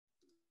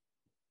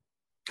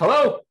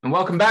Hello, and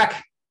welcome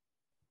back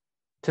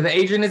to The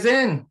Agent is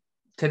In.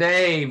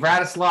 Today,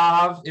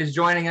 Vratislav is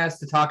joining us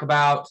to talk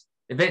about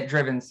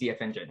event-driven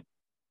CFEngine.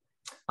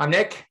 I'm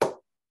Nick.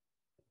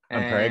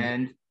 I'm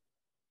Craig.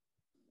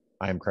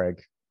 I'm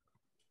Craig.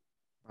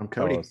 I'm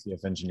Cody.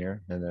 CF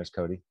engineer, and there's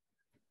Cody.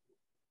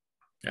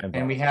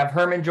 And we have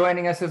Herman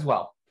joining us as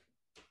well.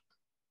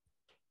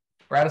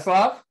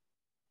 Vratislav?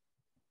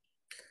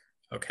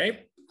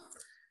 Okay.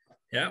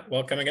 Yeah,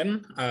 welcome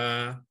again.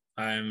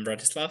 I'm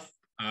Vratislav.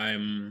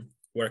 I'm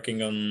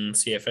working on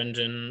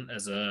CFEngine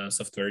as a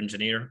software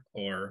engineer,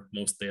 or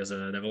mostly as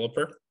a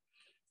developer.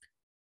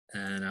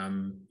 And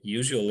I'm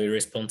usually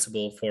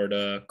responsible for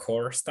the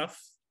core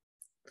stuff.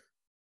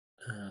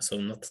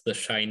 So not the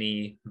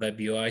shiny web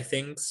UI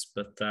things,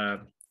 but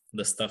the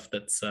stuff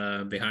that's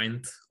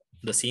behind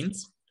the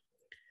scenes.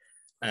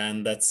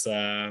 And that's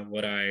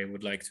what I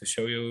would like to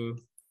show you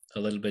a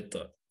little bit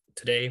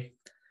today.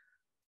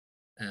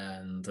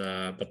 And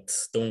but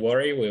don't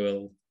worry, we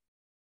will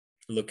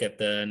look at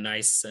the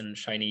nice and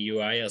shiny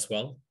UI as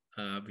well,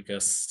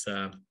 because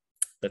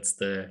that's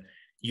the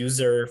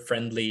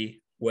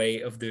user-friendly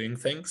way of doing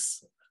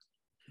things,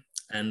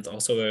 and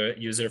also a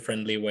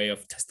user-friendly way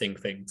of testing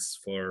things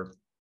for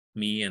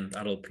me and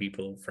other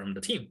people from the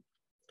team.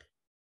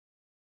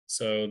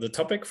 So the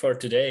topic for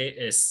today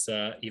is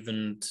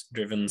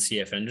event-driven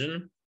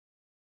CFEngine,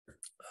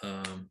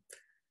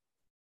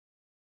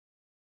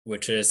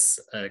 which is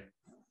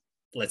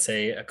let's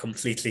say a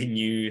completely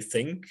new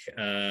thing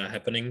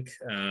happening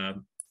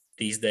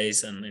these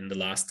days and in the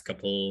last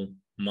couple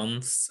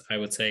months, I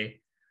would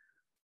say,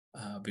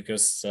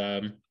 because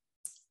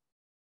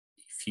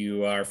if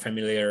you are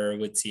familiar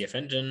with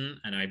CFEngine,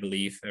 and I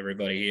believe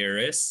everybody here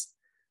is,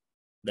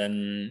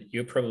 then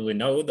you probably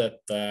know that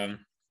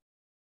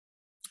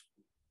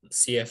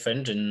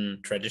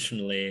CFEngine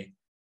traditionally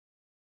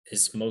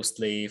is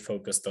mostly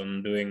focused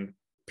on doing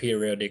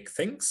periodic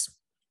things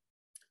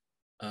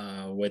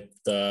with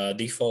the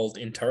default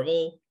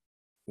interval,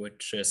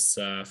 which is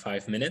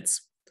 5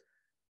 minutes,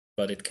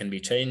 but it can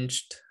be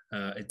changed.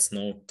 It's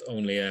not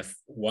only a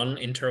one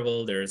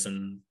interval, there's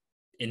an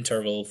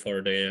interval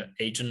for the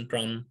agent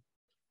run,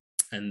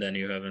 and then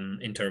you have an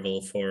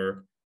interval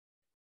for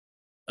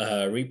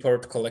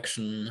report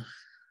collection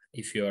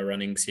if you are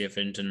running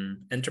CFEngine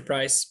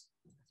Enterprise.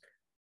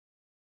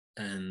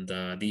 And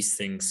these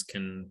things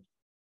can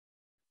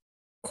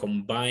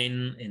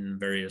combine in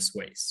various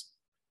ways.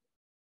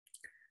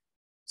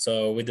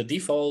 So with the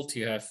default,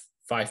 you have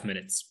 5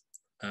 minutes.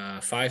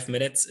 5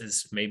 minutes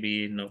is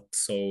maybe not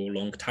so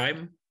long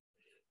time,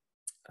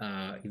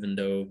 even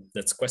though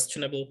that's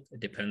questionable. It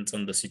depends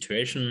on the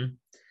situation.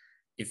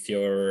 If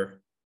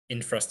your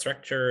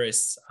infrastructure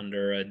is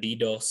under a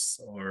DDoS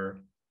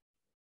or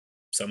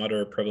some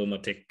other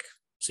problematic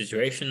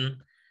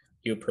situation,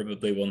 you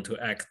probably want to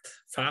act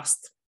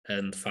fast,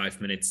 and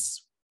 5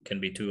 minutes can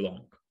be too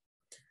long.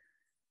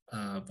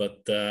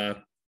 But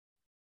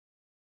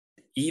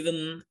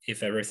even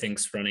if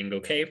everything's running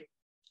okay,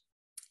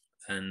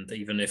 and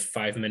even if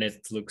 5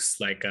 minutes looks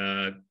like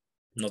a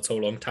not so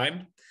long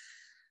time,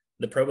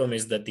 the problem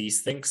is that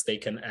these things, they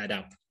can add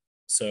up.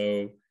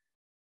 So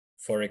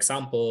for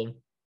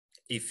example,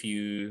 if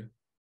you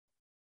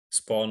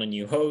spawn a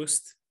new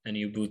host and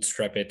you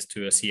bootstrap it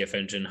to a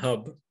CFEngine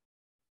hub,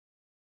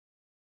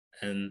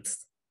 and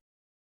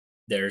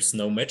there's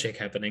no magic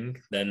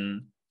happening,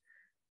 then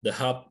the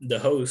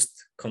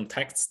host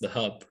contacts the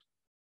hub,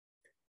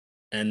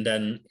 and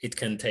then it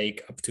can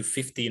take up to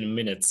 15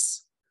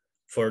 minutes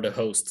for the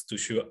host to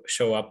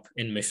show up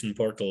in Mission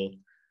Portal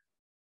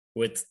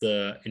with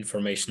the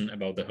information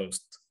about the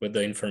host, with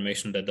the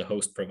information that the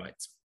host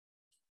provides.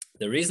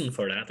 The reason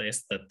for that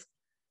is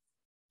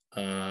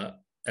that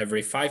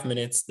every 5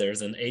 minutes,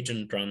 there's an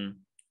agent run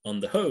on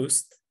the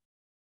host.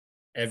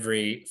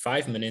 Every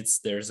 5 minutes,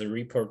 there's a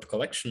report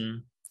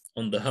collection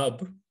on the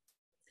hub.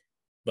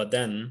 But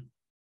then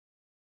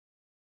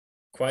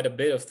quite a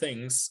bit of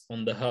things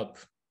on the hub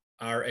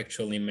are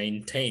actually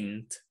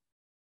maintained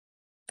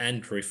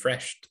and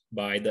refreshed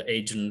by the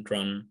agent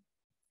run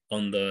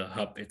on the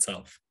hub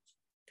itself.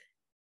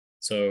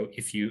 So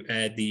if you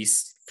add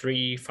these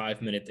 3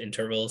 5-minute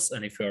intervals,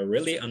 and if you are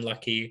really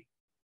unlucky,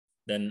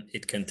 then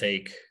it can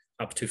take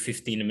up to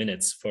 15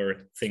 minutes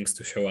for things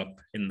to show up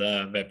in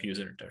the web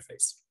user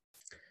interface.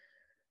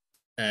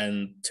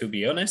 And to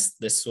be honest,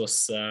 this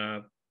was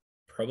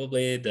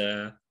probably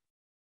the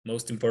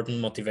most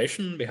important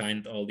motivation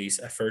behind all these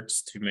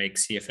efforts to make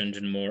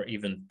CFEngine more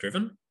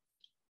event-driven,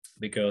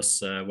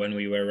 because when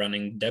we were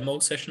running demo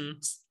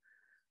sessions,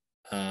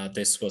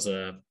 this was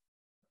a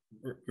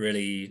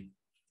really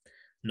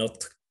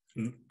not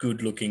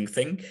good-looking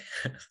thing.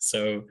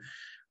 So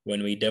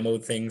when we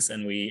demoed things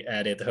and we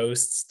added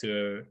hosts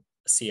to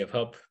CF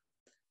Hub,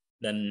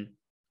 then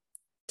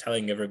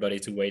telling everybody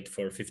to wait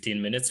for 15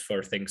 minutes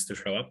for things to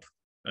show up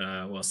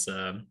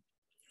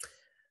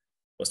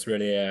was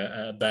really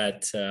a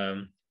bad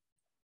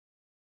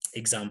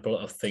example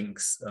of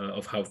things,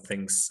 of how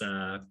things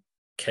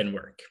can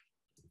work.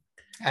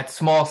 At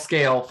small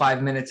scale,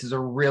 5 minutes is a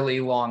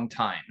really long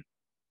time.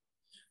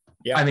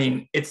 Yeah. I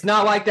mean, it's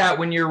not like that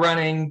when you're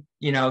running,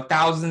 you know,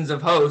 thousands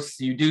of hosts.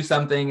 You do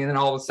something, and then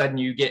all of a sudden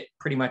you get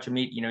pretty much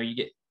you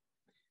get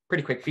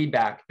pretty quick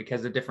feedback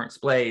because of different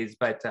splays.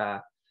 But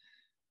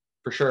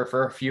for sure,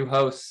 for a few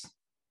hosts,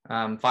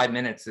 5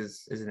 minutes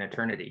is an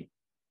eternity.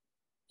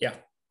 Yeah,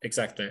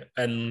 exactly.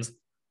 And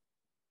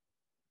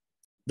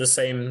the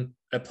same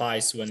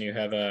applies when you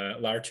have a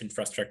large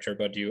infrastructure,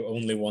 but you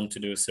only want to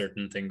do a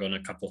certain thing on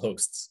a couple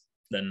hosts.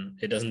 Then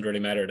it doesn't really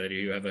matter that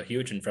you have a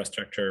huge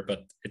infrastructure,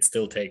 but it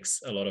still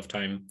takes a lot of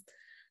time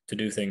to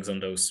do things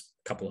on those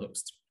couple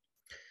hosts.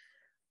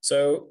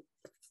 So,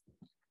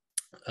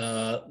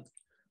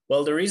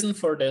 well, the reason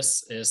for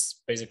this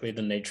is basically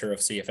the nature of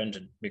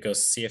CFEngine,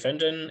 because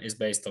CFEngine is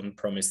based on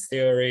promise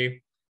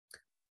theory.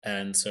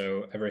 And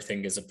so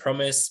everything is a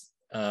promise.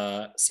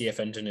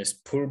 CFEngine is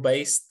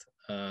pull-based.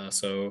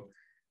 So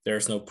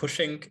there's no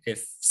pushing.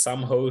 If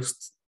some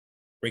host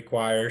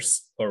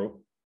requires or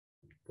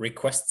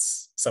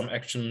requests some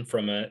action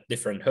from a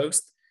different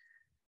host,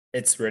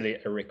 it's really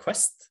a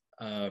request,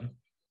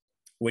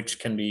 which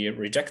can be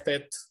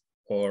rejected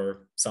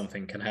or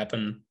something can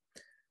happen.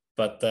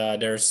 But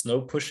there's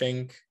no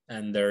pushing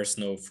and there's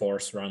no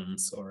force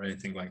runs or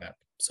anything like that.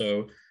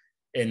 So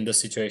in the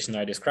situation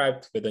I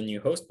described with the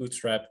new host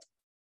bootstrapped,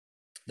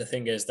 the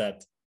thing is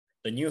that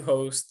the new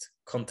host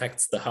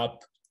contacts the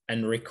hub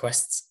and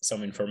requests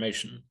some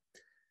information.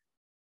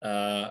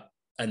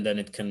 And then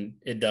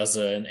it does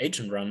an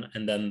agent run,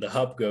 and then the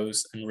hub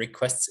goes and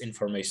requests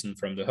information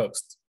from the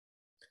host.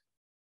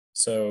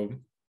 So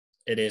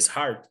it is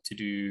hard to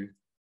do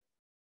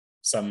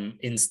some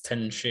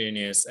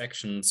instantaneous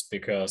actions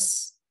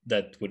because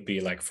that would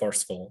be like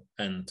forceful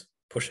and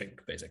pushing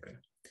basically.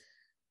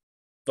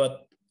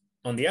 But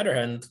on the other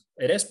hand,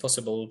 it is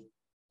possible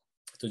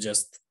to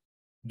just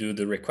do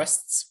the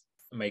requests,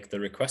 make the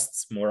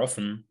requests more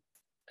often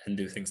and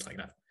do things like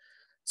that.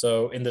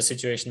 So in the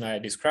situation I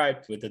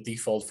described with the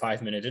default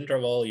 5-minute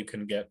interval, you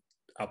can get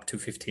up to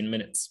 15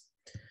 minutes.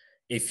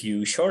 If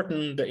you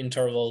shorten the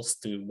intervals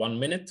to 1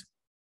 minute,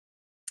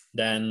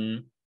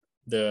 then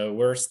the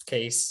worst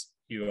case,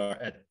 you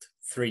are at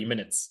 3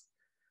 minutes,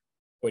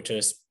 which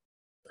is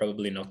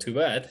probably not too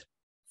bad.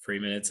 3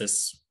 minutes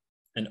is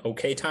an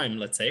okay time,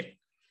 let's say.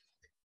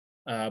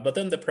 But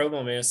then the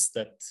problem is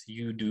that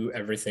you do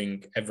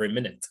everything every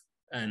minute,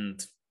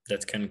 and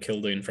that can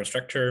kill the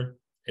infrastructure.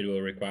 It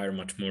will require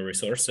much more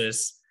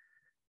resources,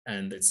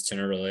 and it's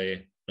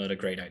generally not a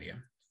great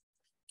idea.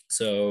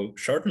 So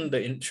shortening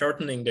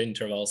the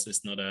intervals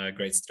is not a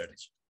great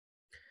strategy.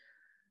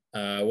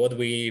 What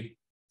we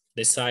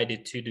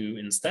decided to do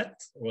instead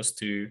was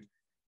to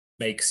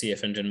make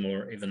CFEngine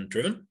more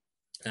event-driven.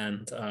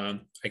 And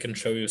I can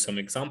show you some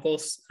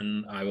examples,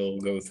 and I will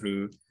go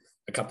through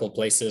a couple of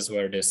places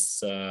where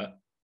this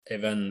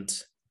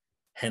event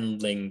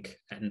handling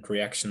and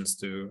reactions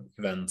to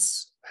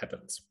events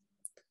happens.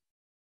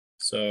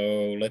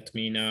 So let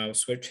me now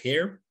switch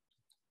here.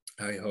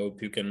 I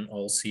hope you can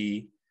all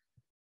see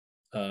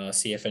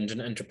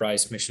CFEngine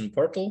Enterprise Mission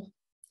Portal.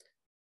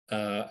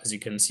 As you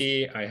can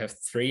see, I have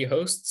 3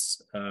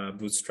 hosts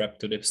bootstrapped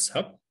to this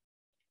hub.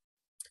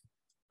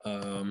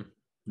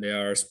 They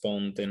are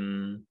spawned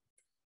in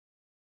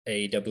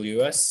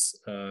AWS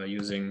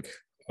using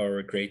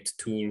our great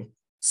tool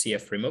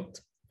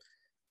cf-remote.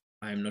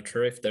 I'm not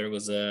sure if there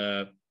was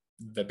a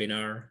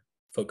webinar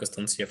focused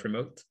on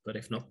cf-remote, but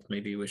if not,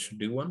 maybe we should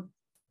do one.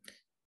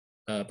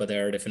 But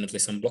there are definitely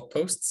some blog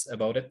posts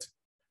about it.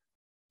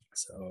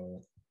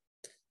 So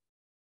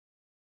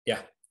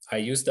yeah, I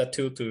use that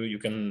tool you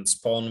can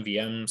spawn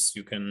VMs,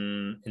 you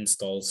can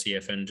install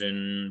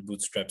CFEngine,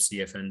 bootstrap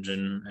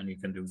CFEngine, and you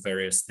can do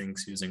various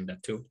things using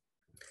that tool.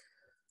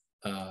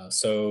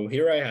 So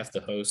here I have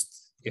the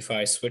host. If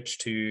I switch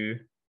to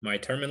my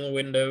terminal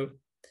window,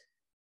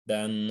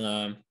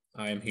 then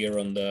I'm here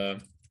on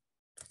the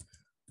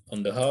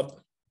hub.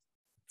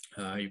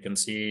 You can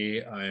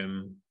see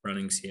I'm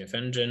running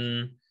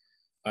CFEngine.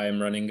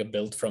 I'm running a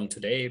build from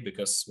today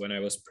because when I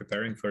was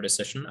preparing for the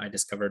session, I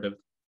discovered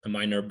a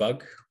minor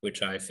bug,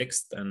 which I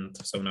fixed. And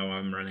so now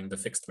I'm running the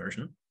fixed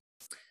version.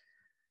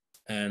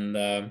 And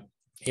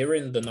here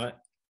in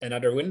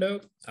another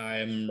window,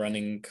 I'm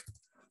running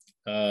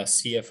a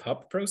CF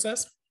hub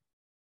process.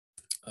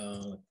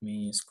 Let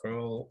me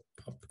scroll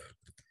up.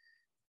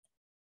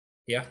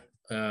 Yeah,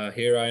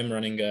 here I'm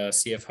running a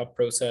CF hub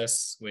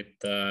process with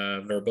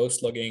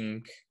verbose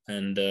logging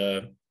and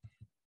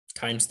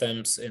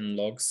timestamps in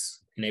logs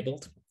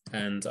enabled.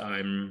 And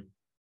I'm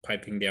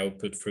piping the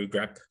output through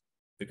grep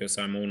because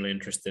I'm only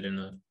interested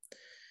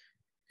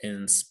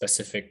in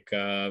specific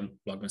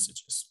log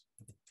messages.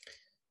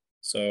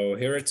 So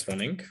here it's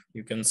running.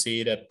 You can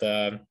see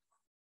that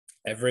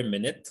every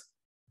minute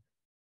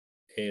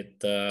it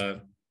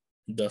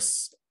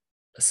does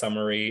a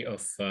summary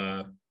of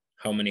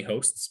how many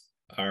hosts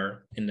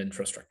are in the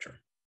infrastructure.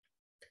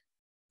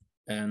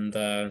 And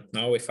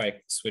now if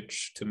I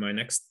switch to my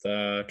next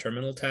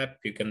terminal tab,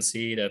 you can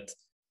see that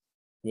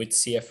with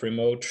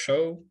cf-remote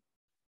show,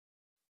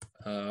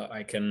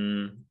 I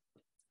can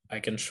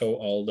show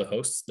all the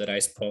hosts that I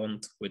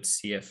spawned with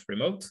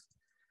cf-remote.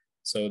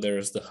 So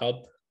there's the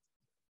hub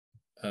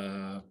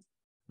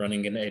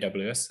running in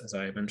AWS, as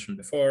I mentioned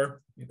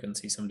before. You can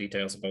see some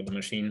details about the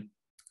machine.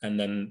 And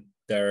then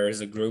there is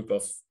a group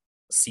of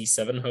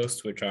C7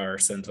 hosts, which are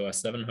CentOS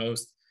 7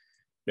 hosts.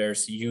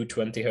 There's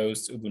U20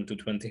 hosts, Ubuntu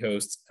 20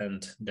 hosts,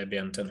 and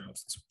Debian 10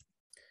 hosts.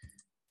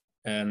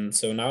 And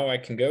so now I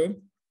can go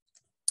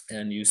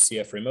and use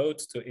CF Remote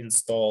to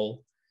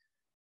install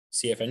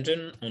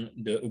CFEngine on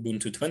the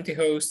Ubuntu 20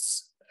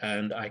 hosts,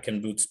 and I can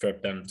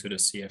bootstrap them to the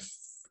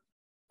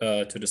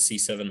to the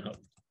C7 hub.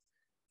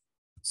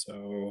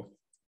 So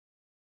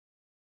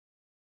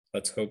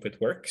let's hope it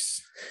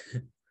works.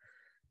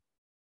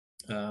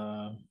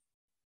 I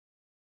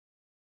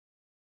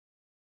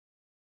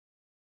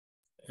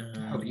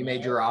hope you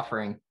made your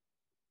offering.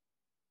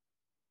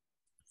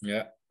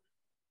 Yeah.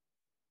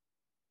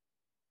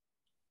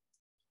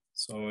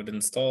 So it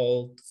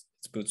installed,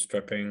 it's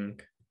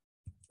bootstrapping,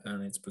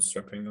 and it's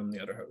bootstrapping on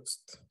the other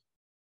host.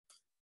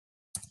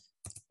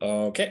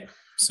 Okay,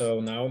 so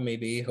now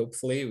maybe,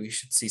 hopefully, we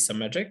should see some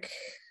magic.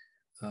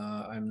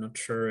 I'm not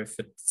sure if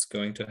it's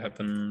going to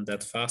happen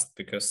that fast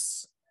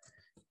because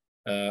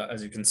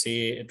as you can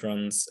see, it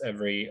runs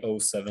every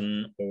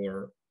 07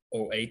 or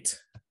 08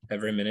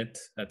 every minute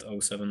at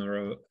 07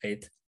 or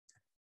 08.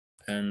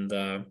 And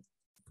the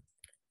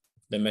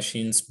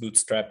machine's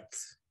bootstrapped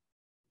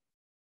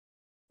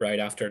right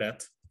after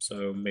that.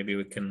 So maybe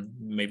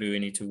we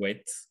need to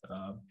wait.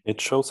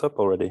 It shows up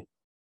already.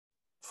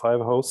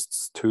 5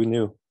 hosts, 2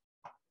 new.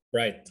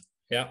 Right,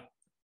 yeah.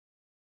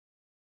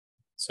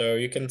 So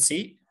you can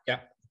see, yeah,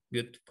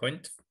 good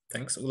point.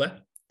 Thanks, Ule.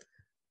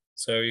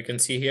 So you can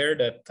see here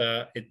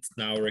that it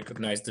now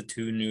recognized the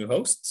 2 new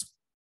hosts.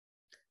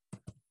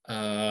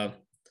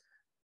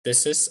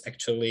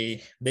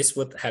 This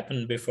would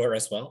happen before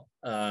as well,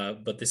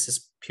 but this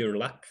is pure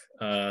luck.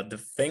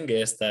 The thing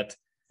is that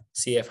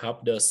CF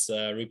Hub does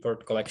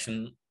report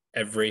collection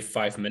every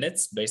 5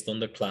 minutes based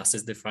on the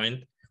classes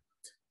defined.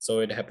 So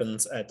it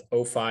happens at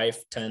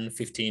 05, 10,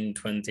 15,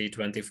 20,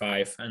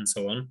 25, and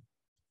so on.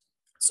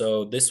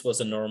 So this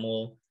was a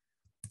normal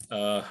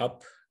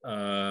hub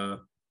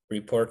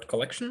report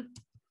collection.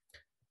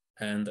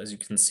 And as you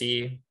can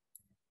see,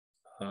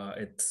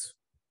 it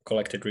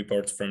collected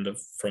reports from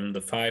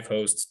the 5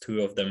 hosts,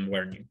 2 of them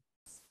were new.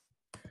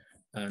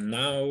 And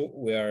now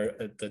we are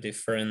at the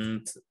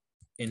different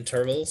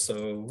interval,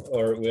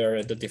 or we are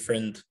at a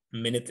different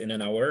minute in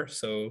an hour.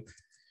 So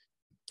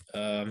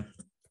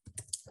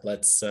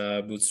let's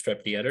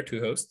bootstrap the other 2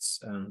 hosts,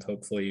 and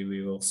hopefully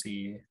we will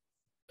see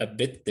a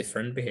bit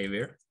different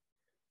behavior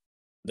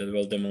that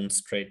will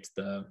demonstrate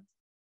the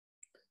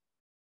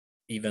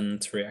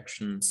event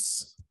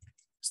reactions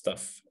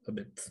stuff a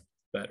bit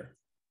better.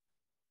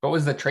 What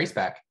was the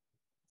traceback?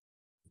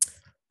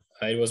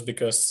 It was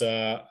because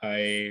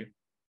I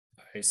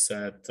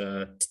said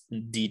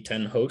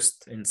D10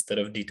 host instead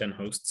of D10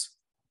 hosts.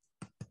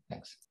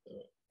 Thanks.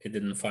 It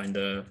didn't find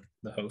the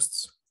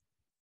hosts.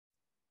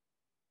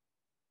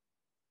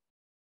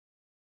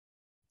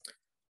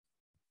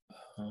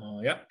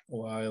 Yeah,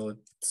 while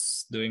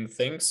it's doing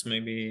things,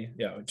 maybe,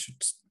 yeah, it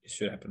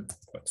should happen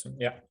quite soon.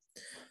 Yeah.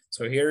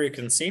 So here you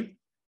can see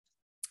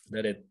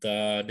that it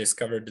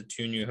discovered the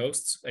 2 new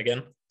hosts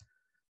again.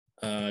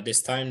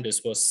 This time,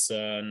 this was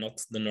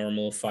not the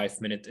normal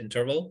 5-minute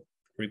interval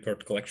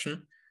report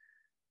collection,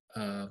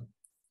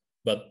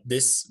 but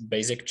this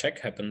basic check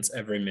happens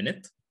every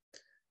minute.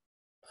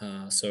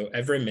 So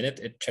every minute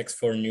it checks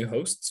for new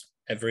hosts.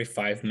 Every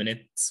 5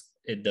 minutes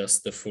it does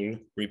the full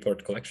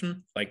report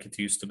collection like it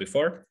used to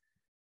before.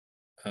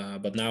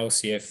 But now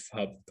CF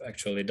Hub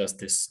actually does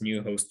this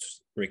new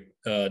host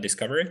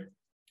discovery,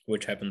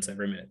 which happens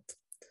every minute.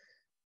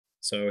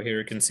 So here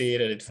you can see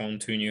that it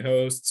found 2 new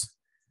hosts,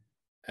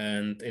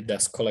 and it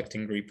does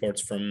collecting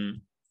reports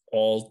from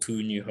all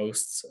 2 new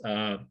hosts.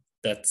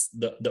 That's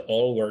the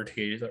all word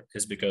here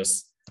is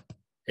because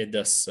it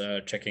does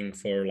checking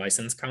for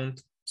license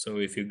count. So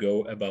if you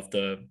go above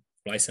the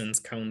license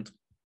count,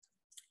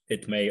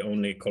 it may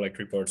only collect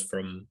reports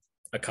from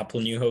a couple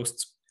new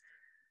hosts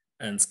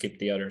and skip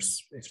the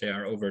others if they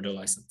are over the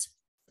license.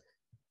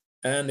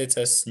 And it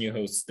says new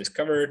hosts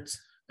discovered,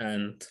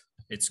 and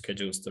it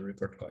schedules the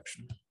report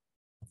collection.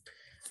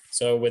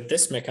 So with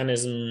this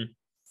mechanism,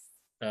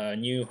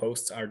 new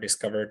hosts are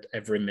discovered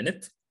every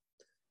minute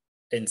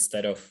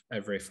instead of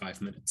every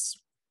 5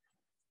 minutes.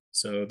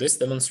 So this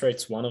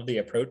demonstrates one of the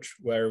approach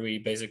where we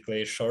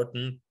basically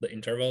shorten the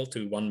interval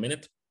to 1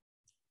 minute,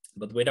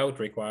 but without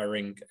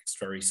requiring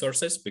extra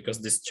resources, because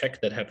this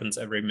check that happens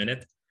every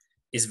minute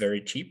is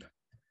very cheap.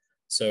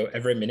 So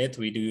every minute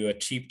we do a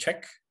cheap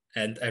check,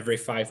 and every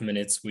 5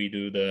 minutes we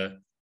do the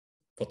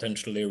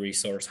potentially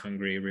resource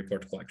hungry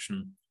report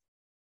collection.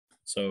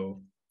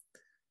 So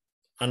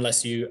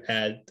unless you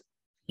add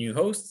new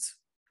hosts,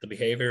 the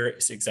behavior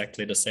is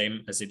exactly the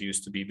same as it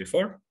used to be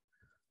before.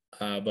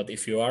 But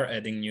if you are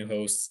adding new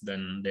hosts,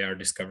 then they are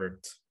discovered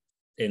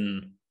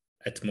in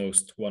at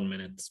most 1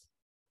 minute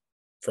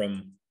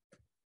from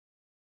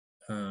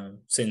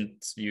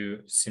since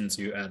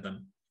you add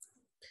them.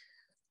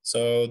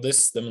 So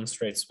this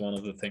demonstrates one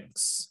of the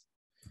things.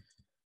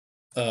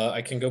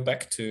 I can go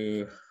back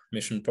to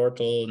Mission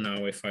Portal.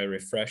 Now, if I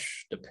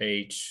refresh the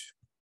page,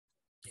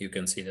 you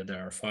can see that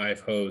there are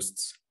 5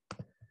 hosts,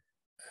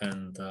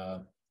 and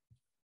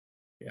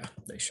yeah,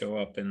 they show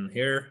up in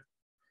here.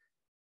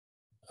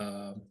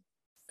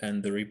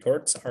 And the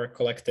reports are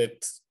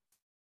collected.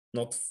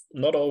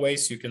 Not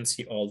always you can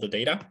see all the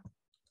data.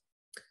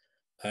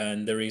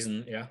 And the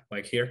reason, yeah,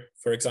 like here,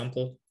 for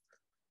example,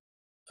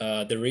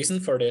 the reason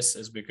for this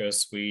is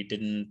because we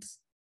didn't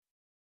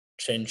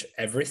change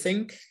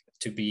everything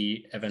to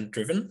be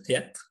event-driven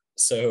yet.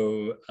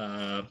 So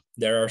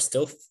there are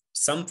still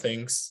some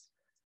things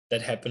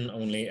that happen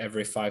only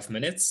every 5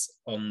 minutes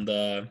on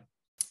the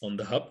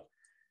hub.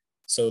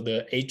 So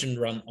the agent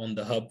run on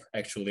the hub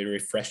actually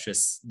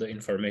refreshes the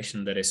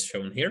information that is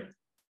shown here.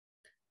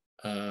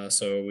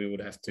 So we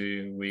will have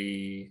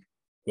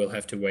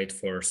to wait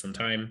for some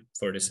time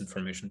for this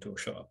information to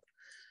show up.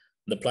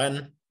 The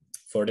plan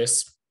for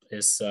this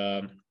is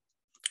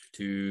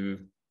to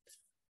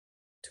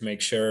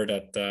make sure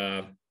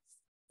that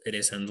it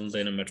is handled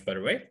in a much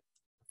better way,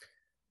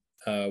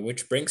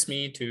 which brings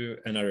me to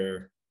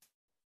another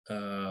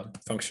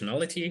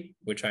functionality,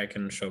 which I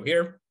can show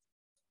here.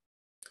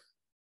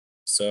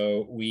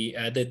 So we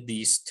added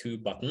these 2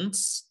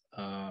 buttons.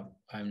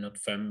 I'm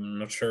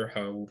not sure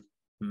how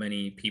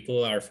many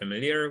people are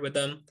familiar with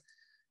them,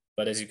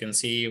 but as you can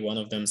see, one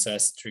of them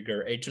says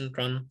trigger agent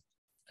run,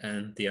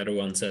 and the other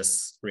one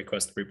says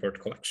request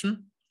report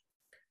collection.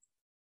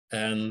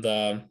 And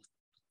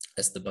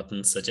as the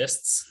button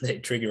suggests, they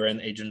trigger an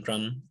agent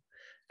run,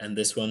 and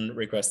this one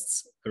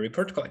requests a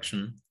report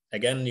collection.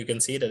 Again, you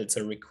can see that it's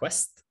a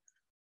request.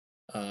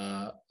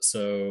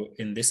 So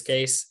in this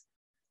case,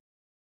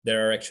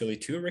 there are actually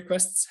 2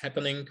 requests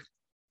happening.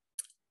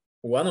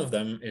 One of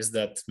them is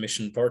that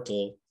Mission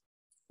Portal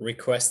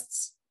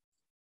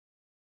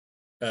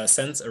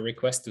sends a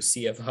request to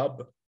CF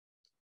Hub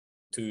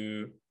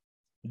to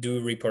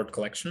do report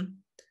collection,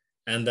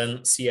 and then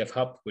CF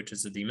Hub, which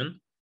is a daemon,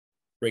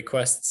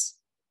 requests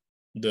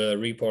the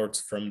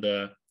reports from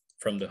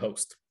the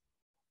host.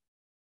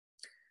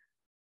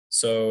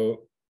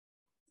 So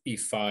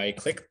if I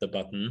click the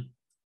button,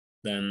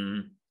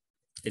 then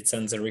it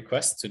sends a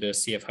request to the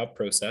CF Hub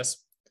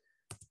process.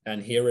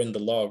 And here in the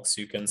logs,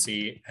 you can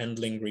see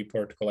handling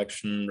report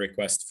collection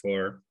request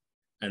for,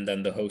 and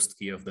then the host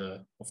key of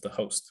the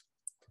host.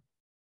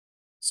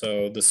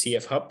 So the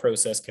CF Hub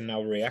process can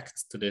now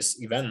react to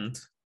this event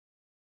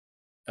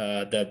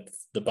that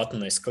the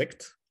button is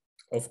clicked.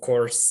 Of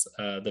course,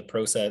 the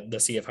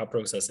CF Hub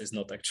process is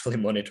not actually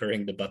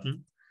monitoring the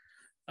button,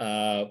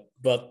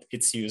 but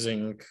it's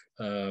using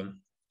the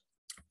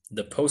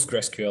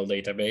PostgreSQL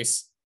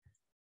database.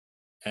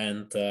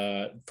 And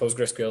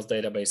PostgreSQL's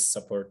database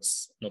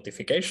supports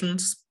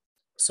notifications.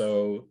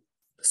 So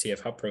the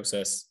CF Hub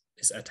process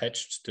is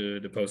attached to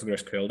the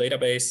PostgreSQL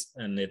database,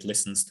 and it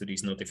listens to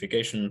these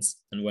notifications.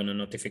 And when a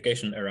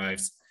notification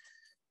arrives,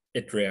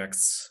 it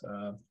reacts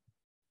to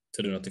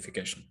the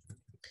notification.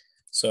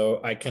 So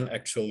I can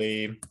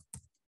actually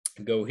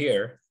go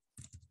here,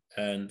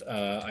 and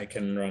I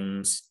can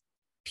run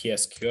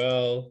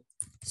PSQL,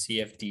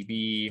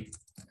 CFDB,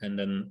 and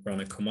then run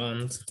a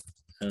command.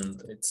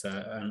 And it's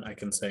and I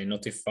can say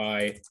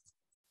notify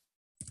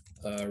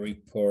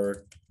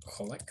report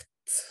collect,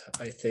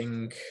 I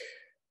think.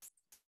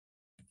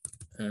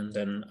 And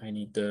then I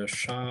need the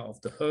SHA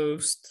of the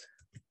host.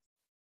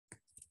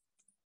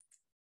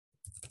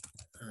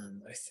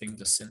 And I think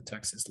the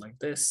syntax is like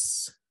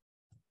this.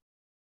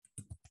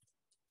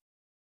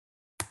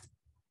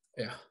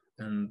 Yeah,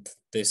 and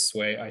this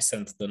way I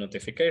sent the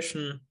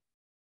notification.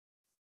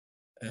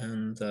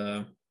 And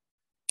I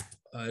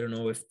don't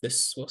know if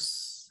this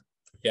was,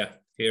 yeah,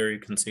 here you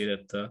can see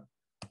that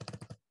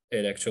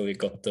it actually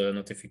got the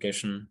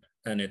notification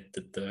and it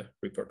did the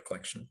report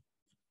collection.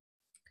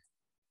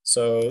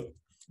 So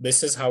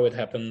this is how it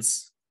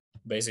happens.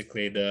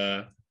 Basically,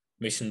 the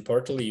Mission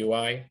Portal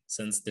UI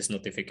sends this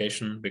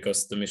notification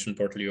because the Mission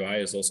Portal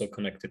UI is also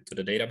connected to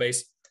the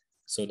database.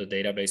 So the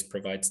database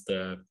provides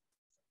the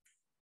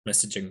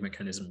messaging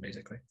mechanism,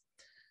 basically.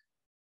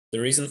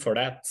 The reason for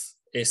that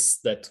is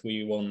that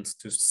we want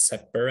to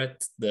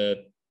separate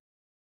the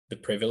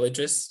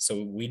privileges.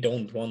 So we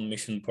don't want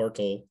Mission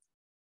Portal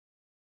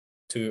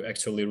to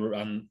actually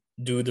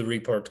do the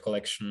report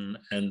collection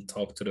and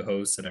talk to the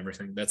host and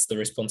everything. That's the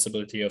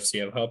responsibility of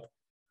CF Hub.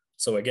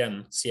 So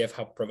again, CF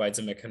Hub provides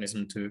a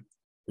mechanism to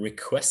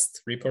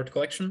request report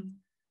collection.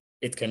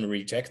 It can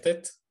reject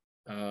it,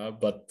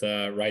 but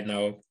right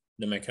now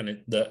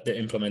the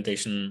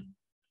implementation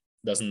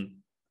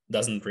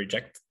doesn't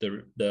reject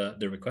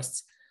the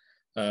requests,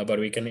 but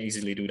we can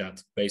easily do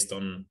that based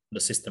on the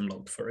system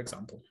load, for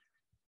example.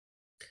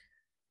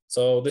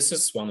 So this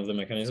is one of the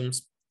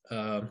mechanisms.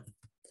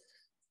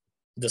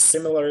 The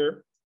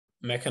similar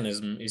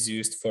mechanism is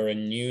used for a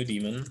new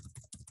daemon,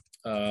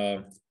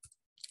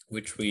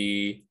 which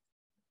we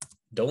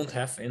don't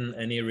have in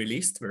any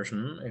released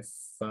version. If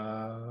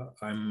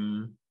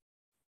I'm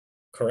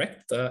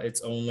correct,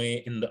 it's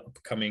only in the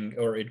upcoming,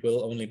 or it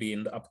will only be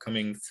in the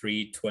upcoming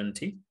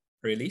 3.20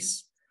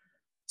 release.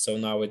 So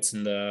now it's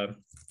in the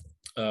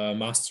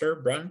master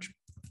branch,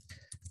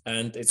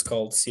 and it's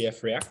called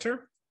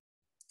CF-reactor.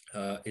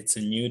 It's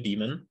a new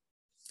daemon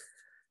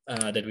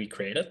that we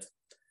created.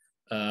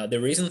 The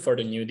reason for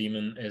the new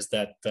daemon is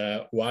that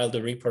while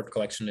the report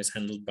collection is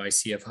handled by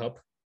CF-hub,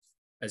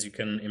 as you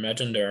can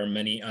imagine, there are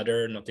many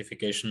other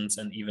notifications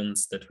and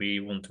events that we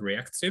want to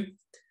react to.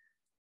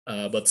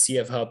 But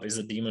CF-hub is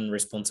a daemon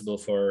responsible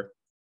for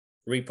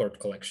report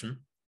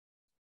collection.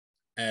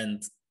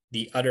 And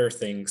the other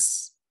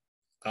things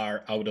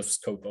are out of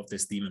scope of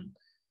this daemon.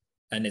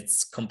 And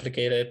it's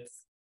complicated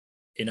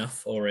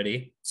enough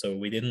already. So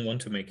we didn't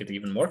want to make it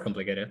even more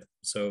complicated.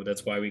 So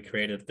that's why we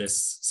created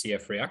this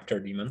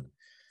CF-reactor daemon,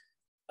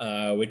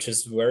 which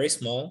is very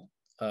small.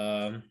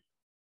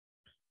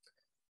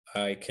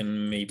 I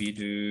can maybe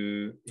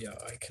do,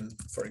 I can,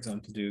 for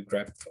example, do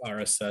grep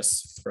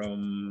RSS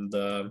from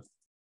the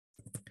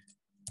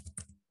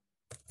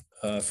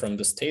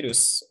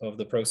status of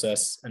the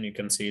process, and you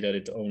can see that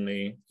it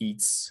only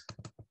eats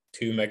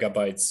 2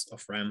 megabytes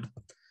of RAM,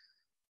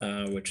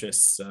 which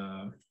is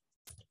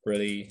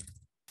really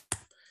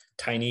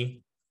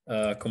tiny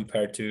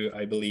compared to,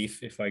 I believe,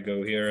 if I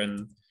go here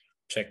and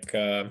check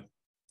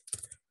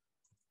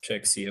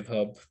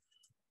CF-hub.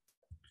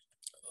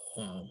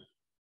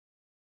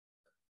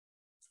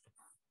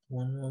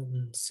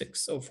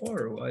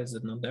 11604, why is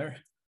it not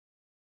there?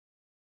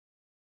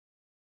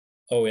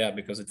 Oh yeah,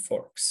 because it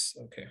forks.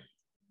 Okay.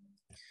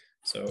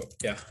 So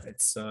yeah,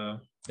 it's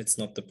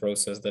not the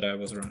process that I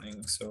was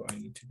running. So I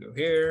need to go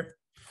here.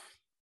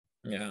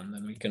 Yeah, and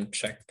then we can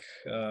check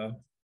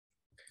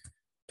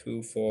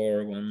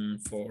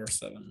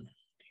 24147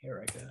 here,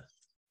 I guess.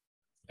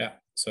 Yeah,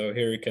 so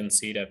here you can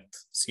see that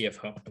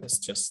CF-hub is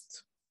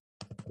just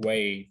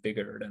way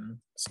bigger than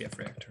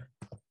CF-reactor.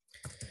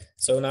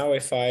 So now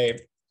if I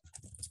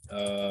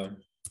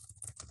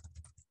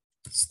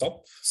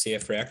stop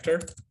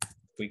CF-reactor,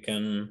 we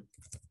can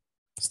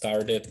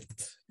start it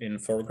in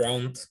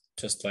foreground,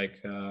 just like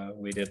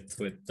we did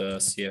with the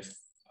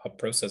CF-hub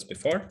process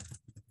before.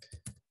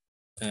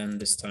 And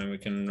this time we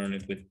can run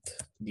it with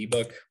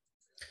debug.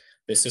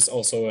 This is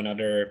also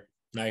another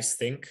nice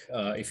thing.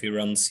 If you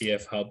run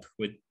CF-hub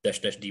with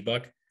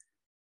 --debug,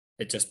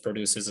 it just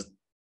produces a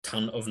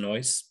ton of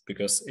noise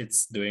because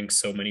it's doing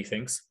so many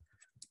things.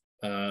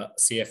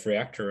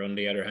 CF-reactor, on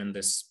the other hand,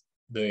 is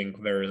doing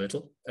very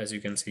little. As you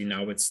can see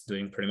now, it's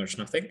doing pretty much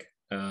nothing.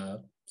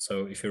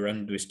 So if you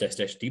run with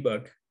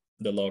 --debug,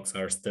 the logs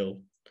are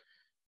still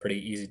pretty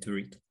easy to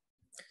read.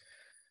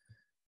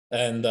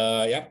 And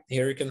yeah,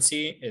 here you can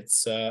see it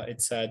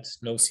said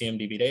no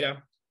CMDB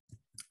data.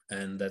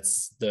 And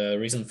that's the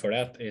reason for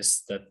that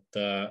is that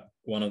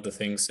one of the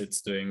things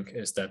it's doing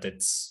is that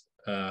it's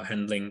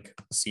handling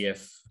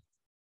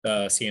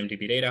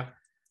CMDB data,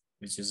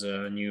 which is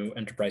a new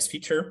enterprise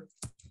feature.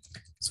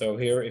 So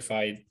here, if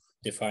I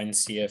define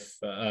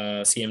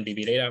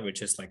CMDB data,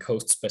 which is like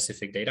host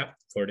specific data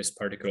for this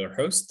particular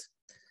host,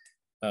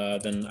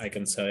 then I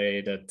can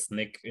say that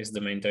Nick is the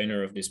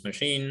maintainer of this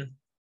machine,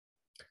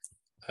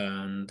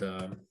 and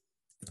yeah,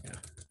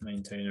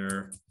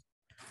 maintainer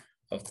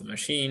of the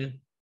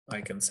machine. I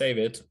can save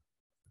it.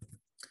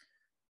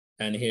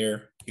 And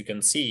here you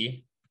can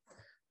see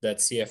that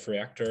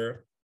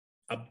CF-reactor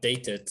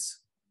updated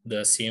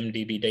the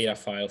CMDB data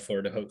file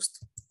for the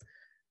host.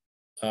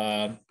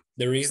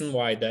 The reason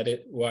why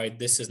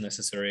this is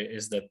necessary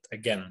is that,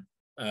 again,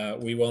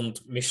 we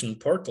want Mission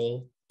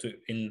Portal to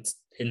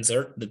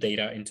insert the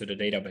data into the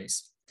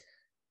database.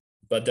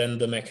 But then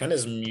the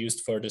mechanism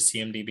used for the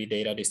CMDB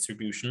data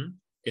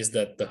distribution is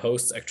that the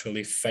hosts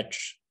actually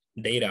fetch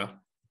data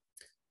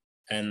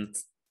and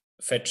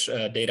fetch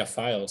data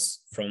files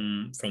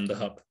from the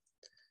hub.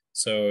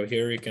 So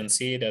here you can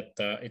see that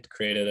it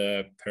created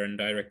a parent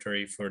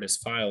directory for this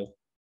file.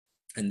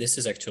 And this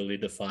is actually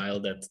the file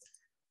that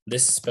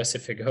this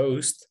specific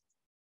host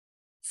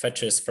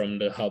fetches from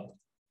the hub.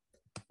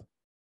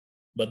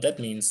 But that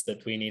means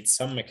that we need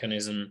some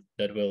mechanism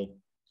that will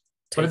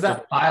take. What does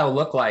that file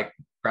look like,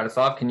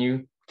 Bratislav? Can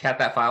you cat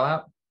that file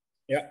out?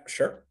 Yeah,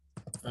 sure.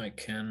 I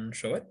can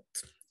show it.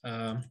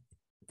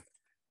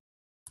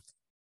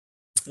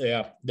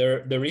 Yeah,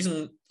 the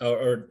reason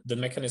or the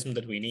mechanism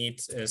that we need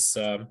is,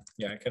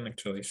 yeah, I can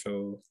actually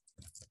show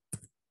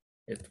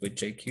it with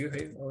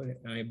JQ,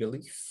 I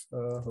believe,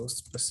 host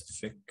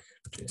specific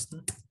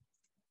JSON.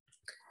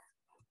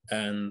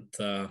 And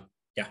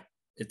yeah,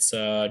 it's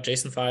a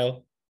JSON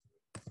file.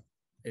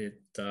 It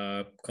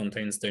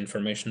contains the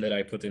information that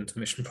I put into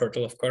Mission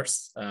Portal, of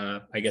course.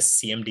 I guess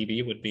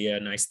CMDB would be a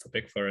nice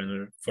topic for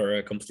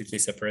a completely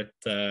separate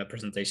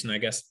presentation, I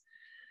guess.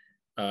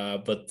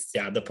 But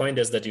yeah, the point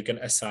is that you can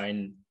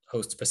assign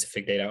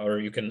host-specific data, or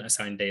you can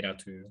assign data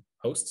to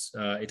hosts.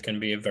 It can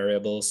be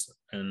variables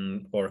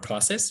or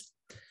classes.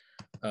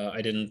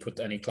 I didn't put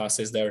any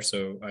classes there,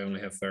 so I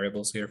only have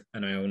variables here,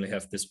 and I only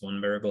have this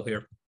one variable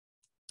here.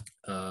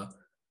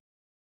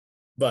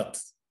 But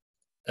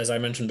as I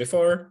mentioned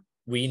before,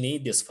 we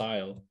need this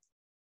file.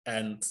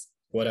 And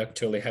what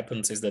actually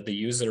happens is that the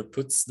user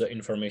puts the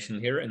information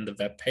here in the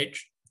web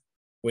page,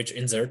 which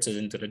inserts it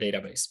into the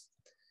database.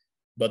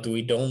 but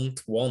we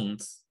don't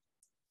want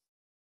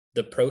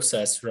the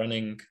process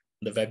running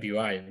the web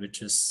UI,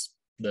 which is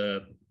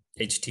the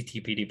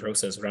HTTPD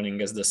process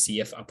running as the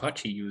CF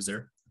Apache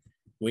user.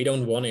 We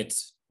don't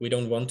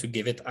want to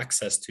give it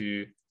access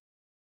to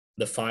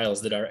the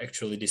files that are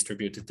actually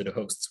distributed to the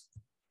hosts,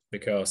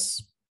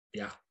 because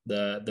yeah,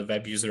 the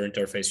web user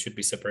interface should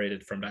be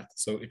separated from that.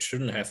 So it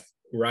shouldn't have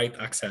write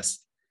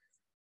access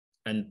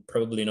and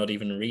probably not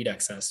even read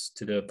access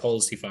to the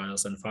policy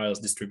files and files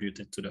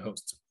distributed to the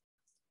hosts.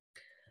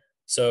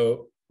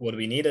 So what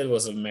we needed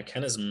was a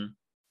mechanism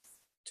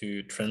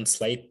to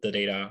translate the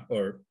data,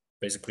 or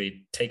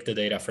basically take the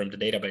data from the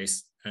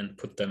database and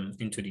put them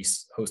into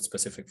these host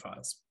specific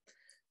files.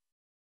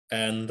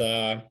 And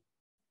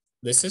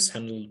this is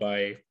handled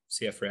by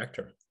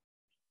cf-reactor.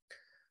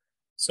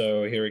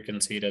 So here you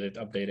can see that it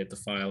updated the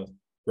file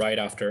right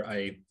after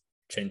I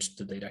changed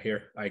the data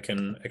here. I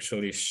can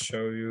actually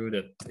show you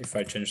that if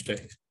I change the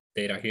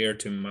data here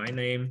to my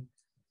name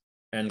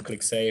and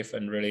click save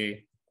and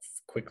really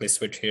quickly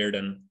switch here,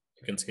 then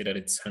you can see that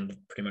it's handled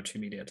pretty much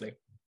immediately.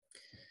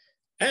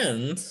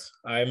 And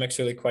I'm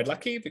actually quite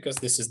lucky because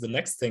this is the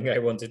next thing I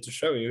wanted to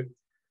show you.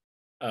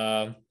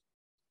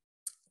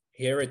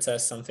 Here it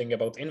says something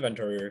about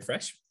inventory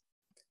refresh.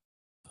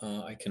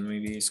 I can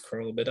maybe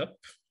scroll a bit up.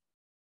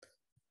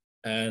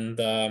 And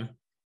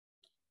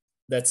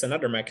that's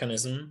another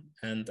mechanism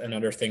and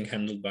another thing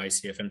handled by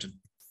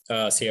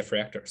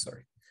cf-reactor,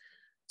 sorry.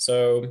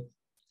 So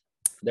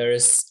there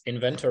is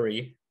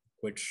inventory,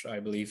 which I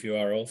believe you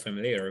are all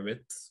familiar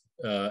with.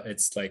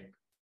 It's like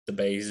the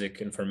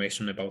basic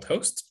information about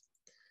hosts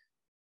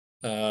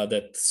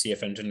that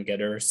CFEngine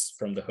gathers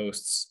from the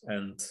hosts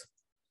and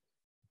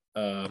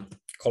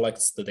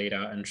collects the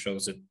data and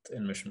shows it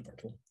in Mission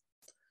Portal.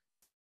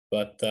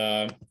 But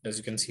as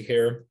you can see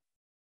here,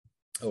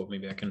 oh,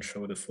 maybe I can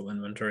show the full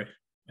inventory,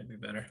 maybe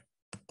better.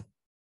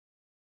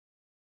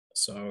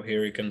 So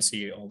here you can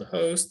see all the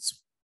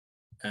hosts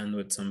and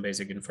with some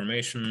basic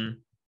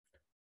information.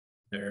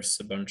 There's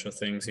a bunch of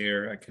things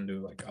here. I can do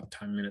like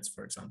uptime minutes,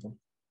 for example.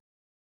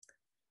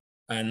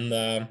 And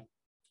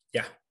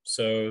yeah,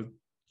 so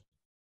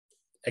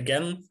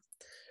again,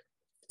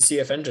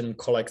 CFEngine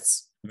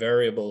collects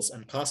variables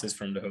and classes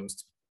from the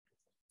host,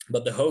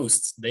 but the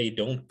hosts, they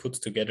don't put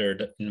together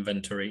the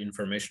inventory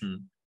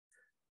information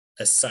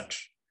as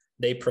such.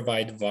 They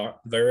provide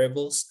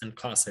variables and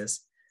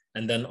classes,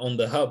 and then on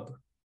the hub,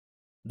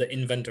 the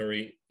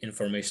inventory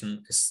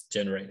information is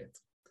generated.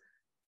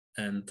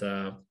 And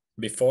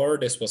before,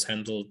 this was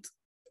handled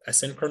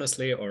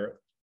asynchronously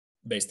or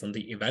based on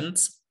the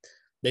events.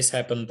 This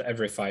happened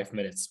every 5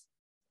 minutes.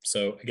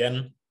 So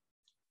again,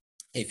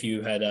 if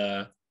you had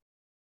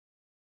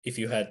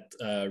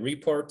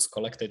reports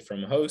collected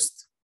from a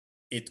host,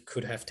 it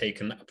could have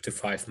taken up to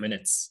 5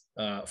 minutes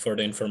for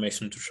the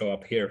information to show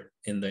up here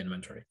in the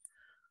inventory.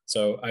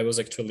 So I was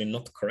actually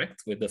not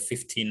correct with the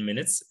 15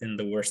 minutes in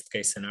the worst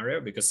case scenario,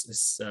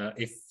 because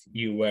if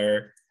you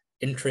were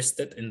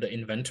interested in the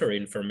inventory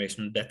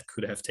information, that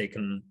could have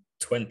taken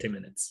 20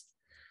 minutes.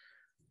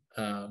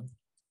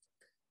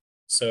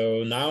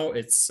 So now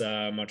it's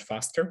much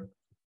faster,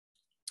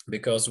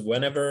 because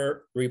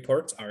whenever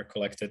reports are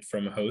collected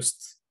from a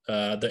host,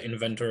 the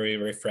inventory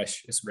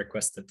refresh is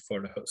requested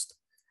for the host.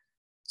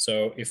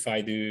 So if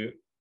I do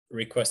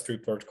request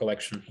report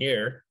collection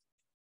here,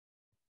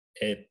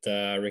 it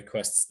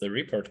requests the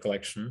report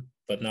collection.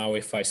 But now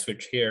if I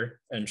switch here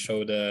and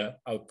show the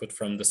output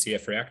from the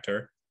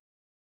cf-reactor,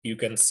 you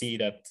can see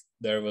that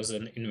there was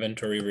an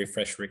inventory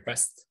refresh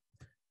request.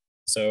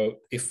 So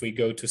if we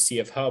go to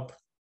cf-hub,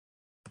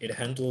 it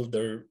handled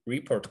the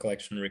report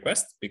collection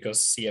request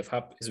because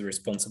cf-hub is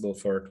responsible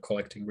for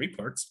collecting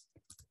reports.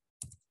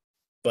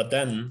 But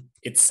then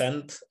it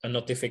sent a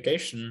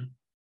notification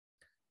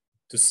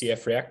to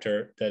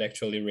cf-reactor that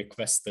actually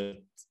requested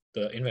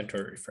the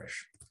inventory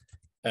refresh.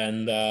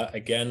 And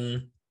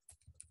again,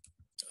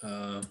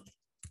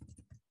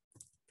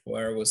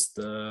 where was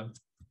the,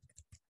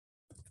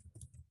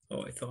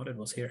 oh, I thought it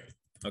was here.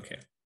 Okay.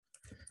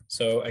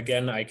 So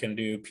again, I can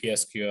do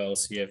psql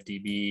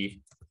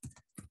cfdb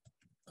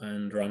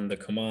and run the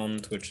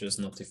command, which is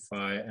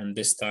notify. And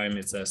this time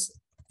it says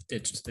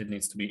it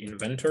needs to be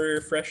inventory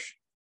refresh.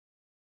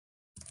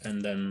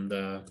 And then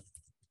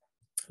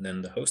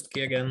the host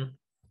key again.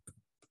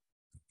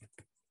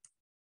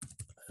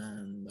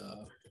 And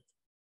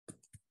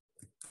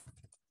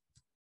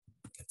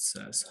it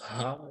says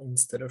ha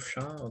instead of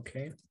sha,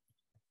 okay.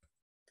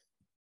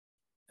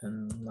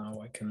 And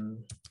now I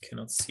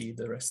cannot see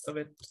the rest of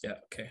it. Yeah,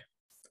 okay.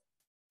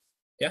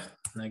 Yeah,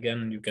 and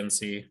again, you can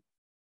see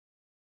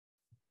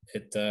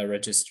it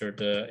registered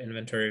the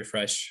inventory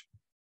refresh.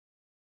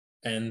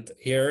 And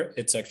here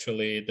it's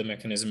actually, the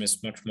mechanism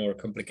is much more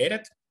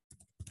complicated,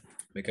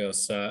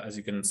 because as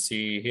you can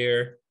see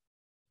here,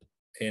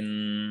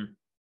 in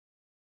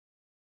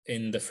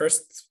the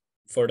first,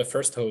 for the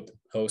first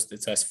host,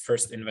 it says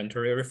first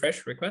inventory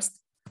refresh request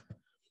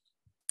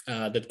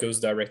that goes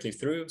directly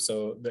through.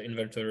 So the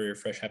inventory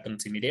refresh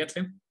happens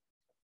immediately.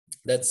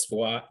 That's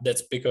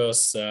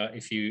because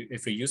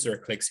if a user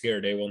clicks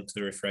here, they want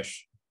to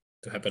refresh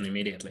to happen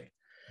immediately.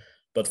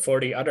 But for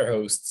the other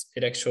hosts,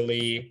 it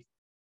actually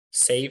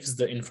saves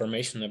the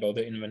information about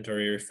the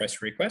inventory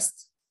refresh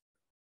request.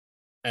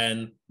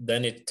 And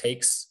then it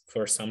takes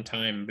for some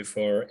time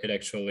before it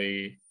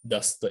actually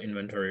does the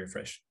inventory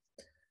refresh.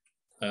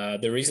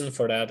 The reason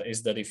for that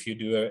is that if you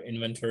do an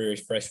inventory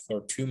refresh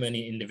for too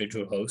many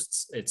individual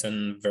hosts, it's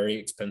a very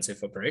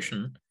expensive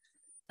operation.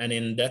 And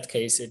in that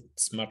case,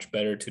 it's much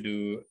better to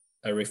do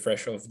a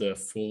refresh of the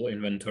full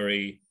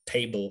inventory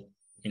table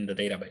in the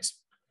database.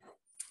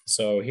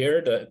 So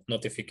here the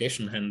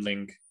notification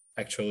handling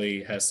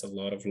actually has a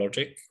lot of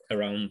logic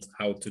around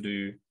how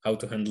to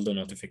handle the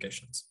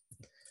notifications.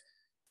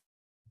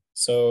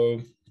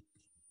 So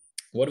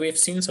what we have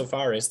seen so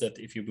far is that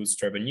if you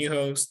bootstrap a new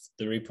host,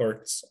 the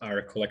reports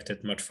are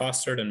collected much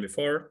faster than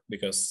before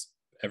because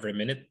every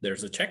minute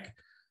there's a check.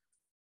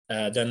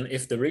 Then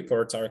if the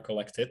reports are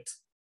collected,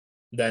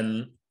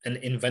 then an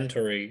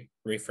inventory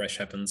refresh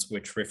happens,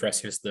 which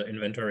refreshes the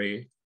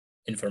inventory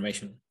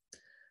information.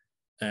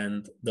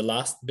 And the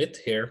last bit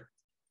here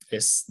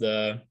is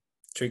the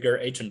trigger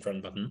agent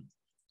run button.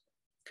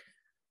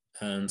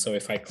 And so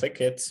if I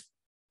click it,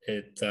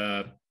 it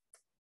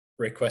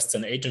requests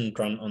an agent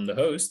run on the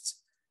host.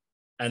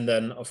 And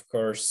then of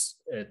course,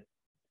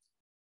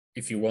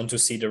 if you want to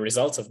see the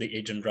results of the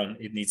agent run,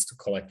 it needs to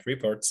collect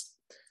reports.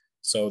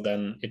 So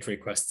then it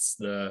requests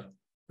the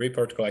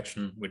report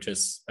collection, which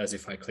is as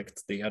if I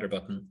clicked the other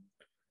button.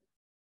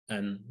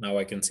 And now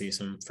I can see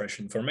some fresh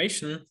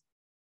information.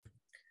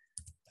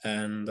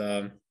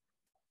 And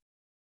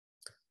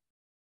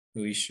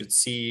we should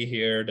see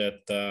here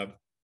that,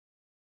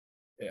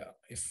 yeah,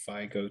 if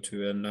I go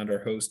to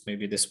another host,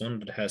 maybe this one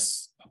that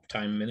has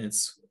uptime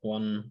minutes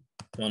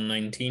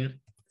 119,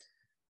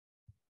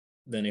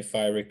 then if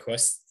I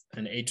request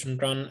an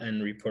agent run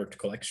and report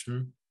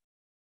collection,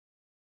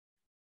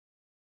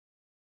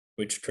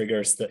 which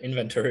triggers the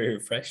inventory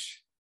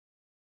refresh,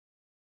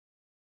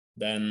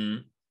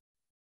 then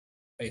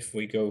if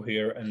we go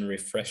here and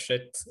refresh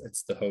it,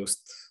 it's the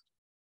host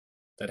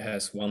that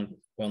has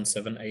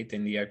 178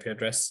 in the IP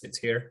address, it's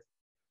here.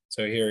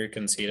 So here you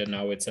can see that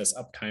now it says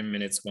uptime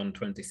minutes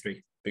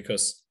 123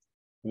 because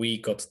we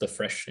got the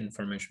fresh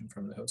information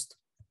from the host.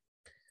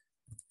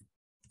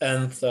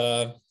 And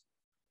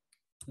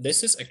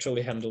this is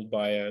actually handled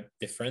by a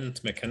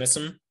different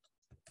mechanism.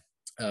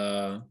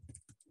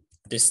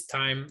 This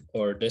time,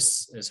 or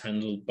this is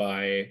handled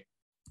by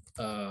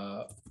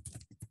the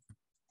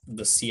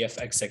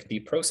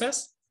cf-execd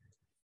process.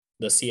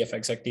 The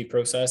cf-execd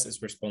process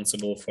is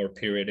responsible for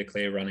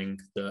periodically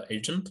running the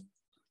agent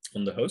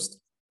on the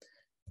host.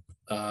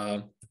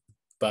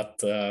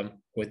 But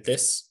with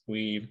this,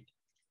 we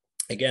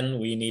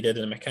needed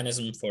a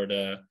mechanism for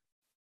the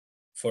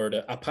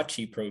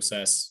Apache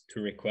process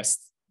to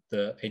request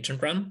the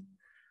agent run.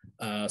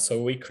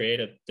 So we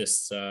created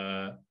this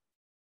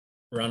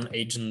run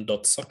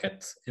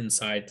agent.socket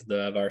inside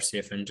the var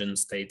CFEngine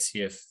state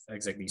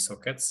cf-execd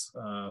sockets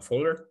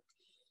folder.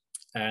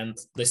 And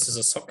this is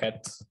a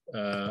socket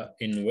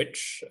in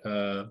which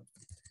the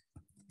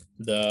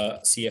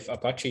CF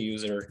Apache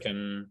user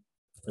can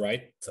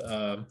write,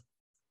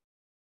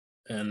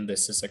 and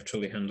this is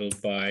actually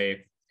handled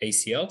by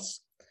ACLs.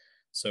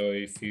 So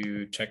if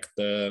you check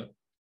the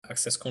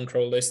access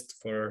control list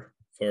for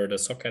the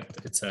socket,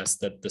 it says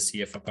that the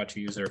CF Apache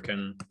user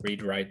can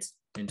read write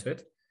into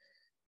it.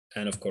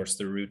 And of course,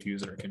 the root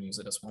user can use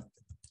it as well.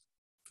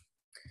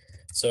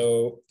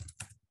 So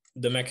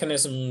the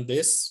mechanism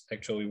this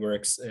actually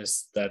works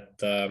is that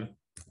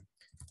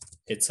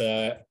it's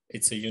a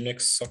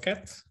Unix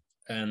socket,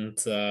 and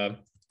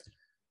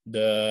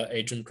the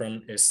agent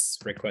run is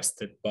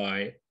requested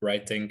by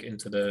writing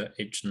into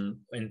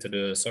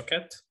the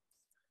socket.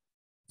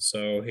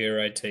 So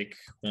here I take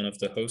one of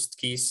the host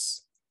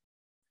keys,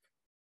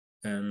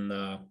 and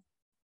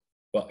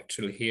well,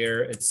 actually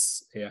here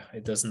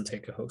it doesn't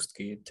take a host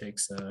key, it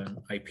takes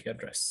an IP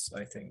address,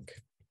 I think.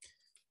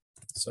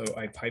 So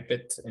I pipe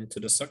it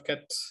into the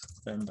socket,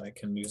 and I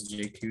can use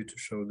JQ to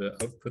show the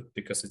output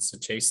because it's a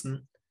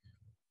JSON.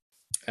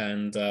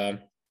 And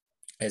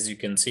as you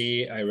can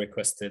see, I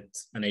requested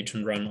an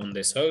agent run on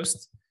this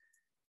host,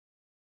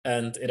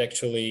 and it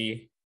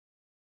actually,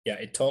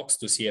 it talks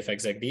to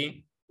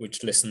cf-execd,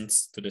 which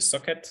listens to the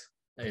socket.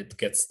 It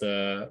gets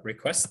the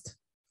request,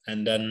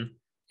 and then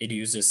it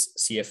uses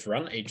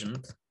cf-run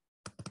agent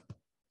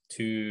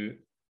to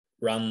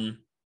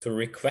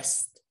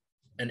request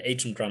an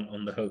agent run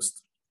on the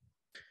host.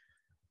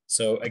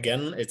 So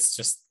again, it's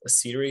just a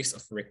series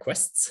of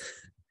requests.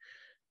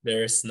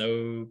 There's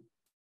no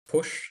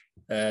push,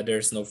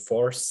 there's no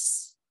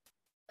force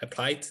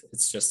applied.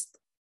 It's just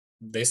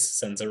this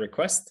sends a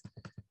request.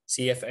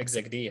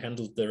 cf-execd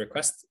handled the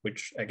request,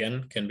 which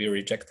again can be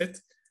rejected.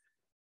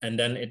 And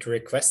then it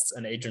requests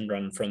an agent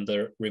run from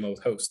the remote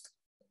host.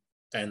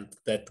 And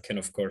that can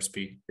of course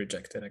be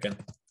rejected again.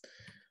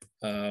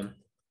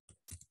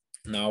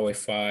 Now,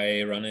 if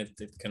I run it,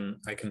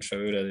 I can show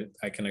you that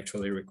I can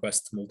actually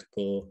request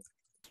multiple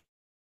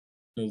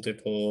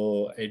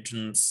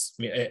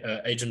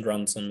agent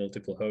runs on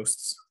multiple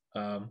hosts.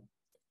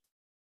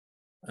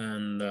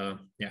 And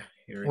yeah,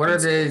 here. What are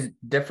the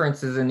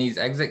differences in these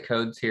exit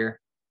codes here?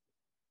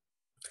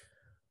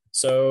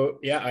 So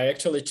yeah, I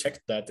actually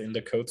checked that in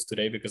the codes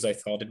today because I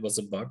thought it was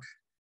a bug.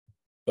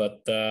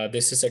 But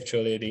this is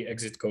actually the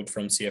exit code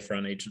from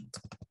CFEngine.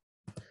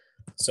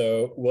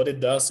 So what it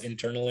does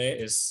internally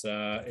is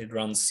it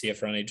runs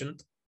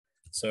CFEngine.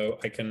 So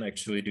I can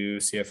actually do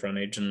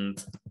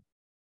CFEngine.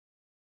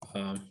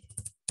 I'm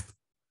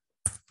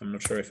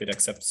not sure if it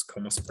accepts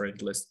comma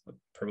separated list, but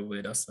probably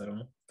it does. I don't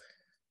know.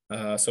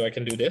 So I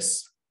can do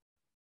this,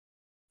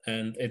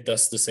 and it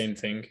does the same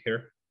thing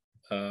here.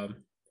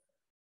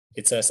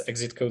 It says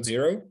exit code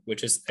 0,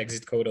 which is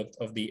exit code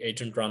of the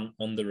agent run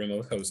on the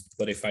remote host.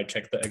 But if I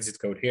check the exit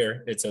code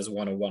here, it says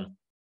 101.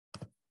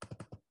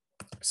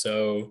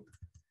 So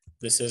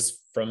this is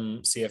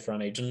from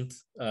CFEngine.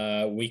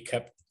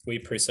 We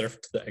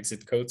preserved the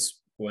exit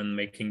codes when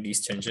making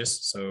these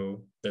changes.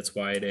 So that's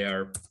why they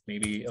are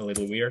maybe a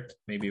little weird.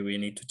 Maybe we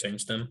need to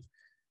change them.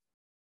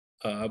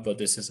 But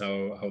this is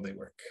how they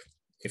work.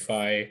 If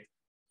I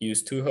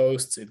use 2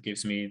 hosts, it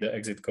gives me the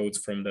exit codes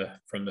from the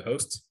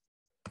hosts.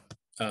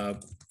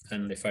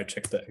 And if I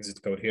check the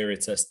exit code here,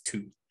 it says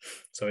 2.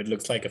 So it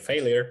looks like a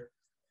failure,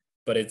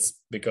 but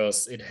it's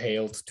because it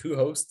hailed 2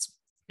 hosts.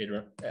 It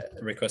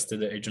requested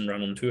the agent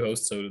run on 2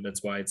 hosts, so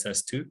that's why it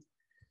says 2.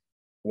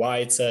 Why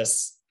it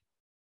says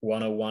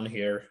 101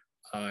 here,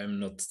 I'm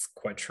not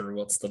quite sure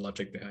what's the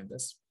logic behind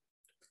this.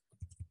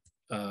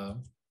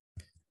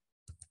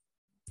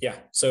 Yeah,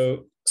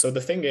 so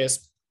the thing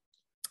is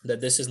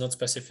that this is not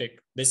specific.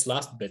 This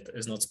last bit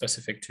is not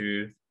specific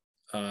to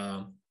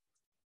CFEngine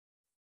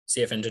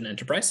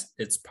Enterprise.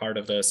 It's part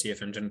of the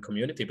CFEngine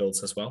community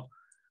builds as well,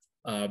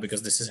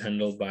 because this is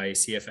handled by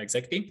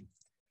cf-execd.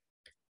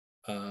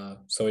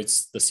 So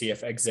it's the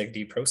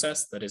cf-execd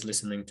process that is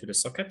listening to the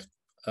socket.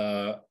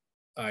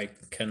 I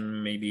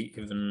can maybe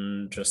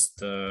even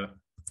just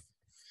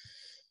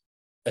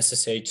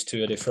SSH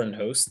to a different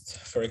host,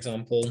 for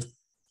example,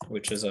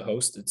 which is a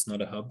host, it's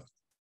not a hub.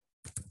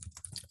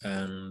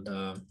 And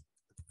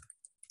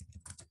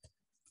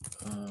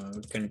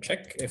we can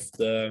check if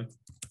the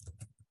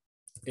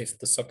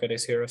socket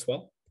is here as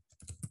well.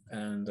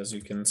 And as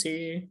you can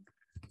see,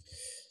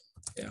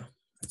 yeah,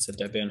 it's a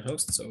Debian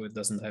host, so it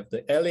doesn't have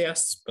the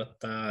alias, but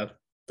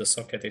the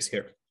socket is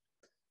here.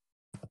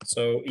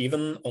 So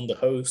even on the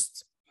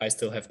host, I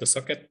still have the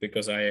socket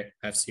because I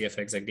have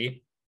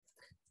cf-execd,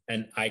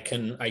 and I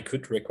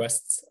could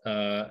request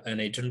an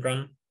agent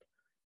run,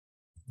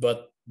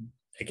 but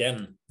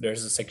again,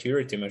 there's a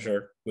security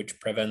measure which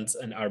prevents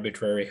an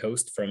arbitrary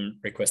host from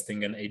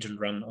requesting an agent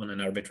run on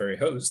an arbitrary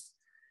host.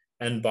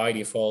 And by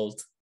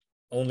default,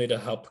 only the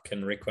hub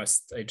can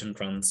request agent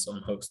runs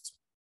on hosts.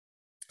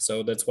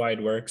 So that's why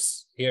it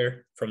works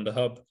here from the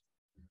hub,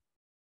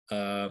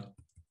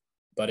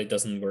 but it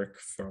doesn't work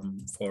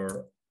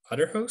for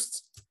other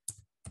hosts.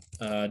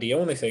 The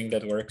only thing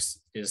that works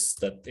is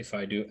that if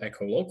I do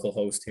echo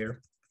localhost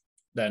here,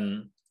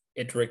 then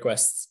it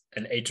requests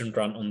an agent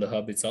run on the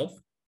hub itself.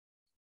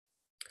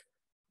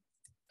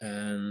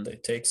 And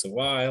it takes a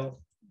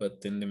while,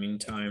 but in the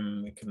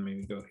meantime, we can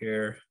maybe go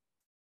here.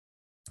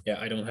 Yeah,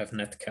 I don't have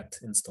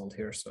netcat installed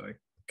here, so I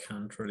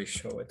can't really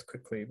show it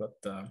quickly, but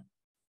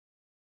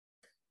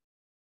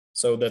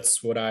so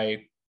that's what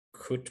I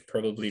could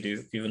probably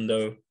do, even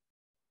though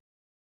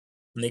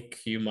Nick,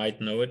 you might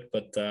know it,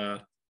 but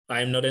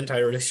I'm not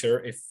entirely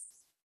sure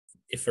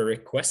if a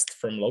request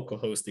from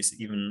localhost is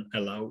even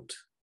allowed.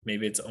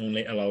 Maybe it's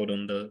only allowed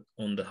on the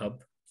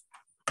hub.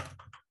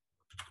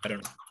 I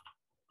don't know.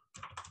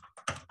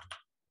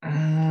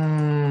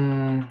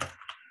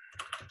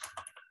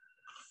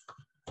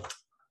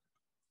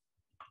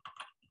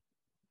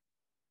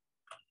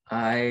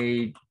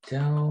 I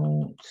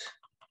don't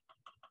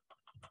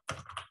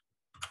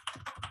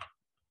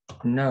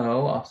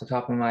know off the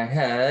top of my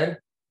head.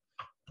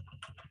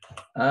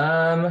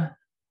 No,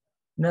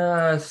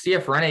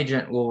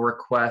 CFEngine will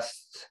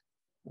request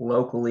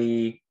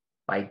locally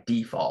by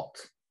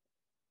default.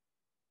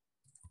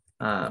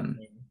 I'm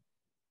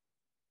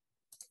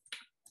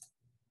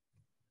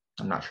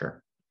not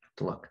sure.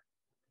 To look.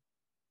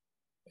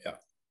 Yeah.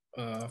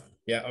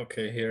 Yeah.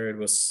 Okay. Here it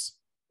was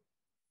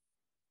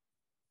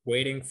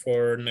waiting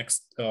for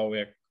next. Oh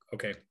yeah.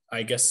 Okay.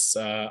 I guess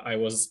I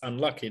was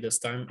unlucky this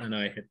time, and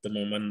I hit the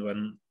moment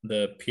when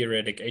the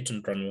periodic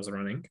agent run was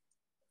running.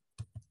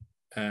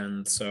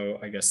 And so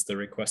I guess the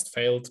request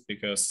failed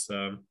because,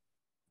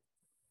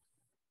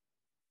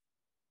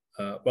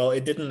 well,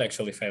 it didn't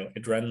actually fail.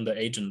 It ran the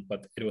agent,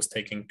 but it was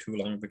taking too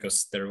long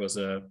because there was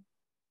a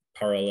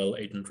parallel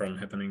agent run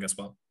happening as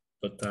well.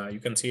 But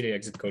you can see the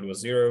exit code was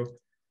 0.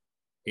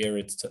 Here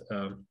it's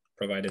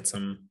provided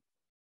some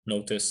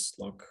notice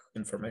log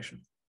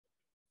information.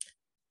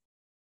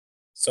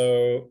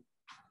 So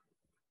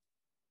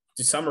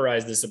to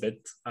summarize this a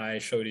bit, I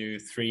showed you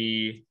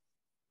 3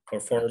 or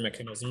 4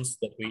 mechanisms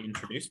that we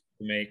introduced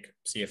to make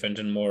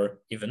CFEngine more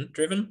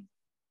event-driven.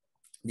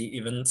 The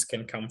events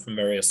can come from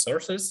various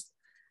sources.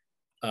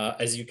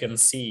 As you can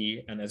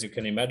see, and as you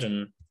can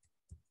imagine,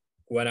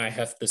 when I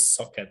have this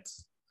socket,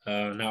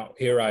 now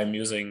here I'm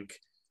using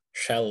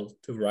shell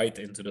to write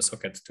into the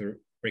socket to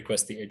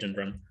request the agent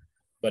run,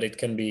 but it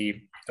can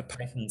be a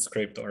Python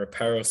script or a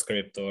Perl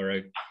script or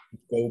a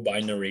Go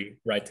binary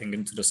writing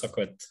into the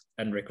socket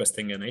and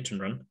requesting an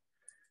agent run.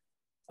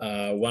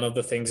 One of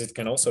the things it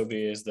can also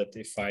be is that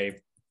if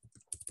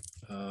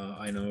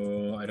I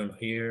know I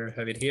don't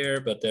have it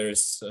here, but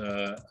there's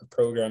a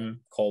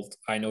program called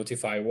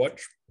iNotify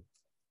Watch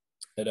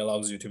that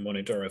allows you to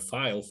monitor a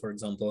file, for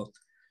example,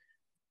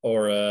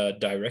 or a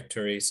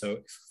directory.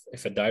 So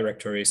if a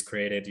directory is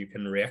created, you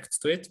can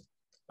react to it.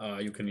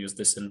 You can use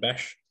this in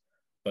Bash,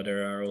 but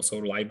there are also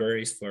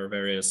libraries for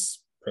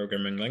various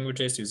programming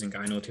languages using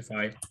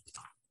iNotify.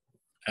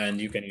 And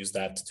you can use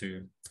that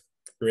to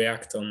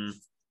react on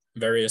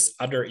various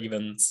other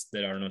events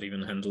that are not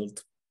even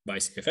handled by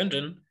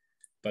CFEngine,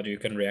 but you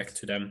can react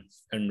to them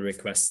and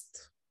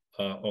request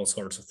all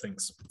sorts of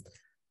things.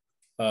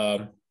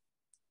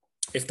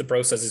 If the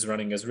process is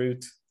running as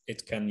root,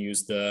 it can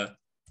use the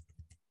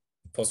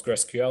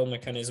PostgreSQL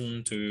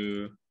mechanism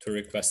to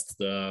request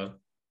the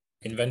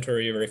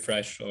inventory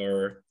refresh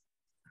or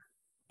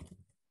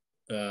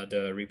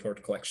the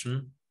report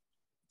collection,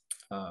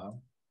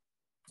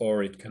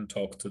 or it can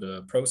talk to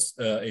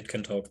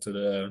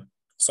the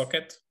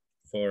socket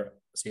for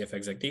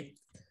cf-execd.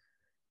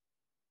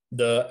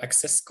 The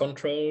access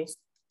control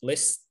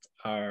list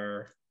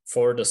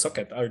for the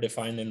socket are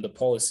defined in the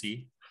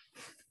policy,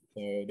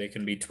 so they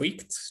can be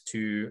tweaked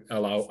to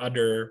allow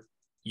other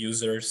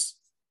users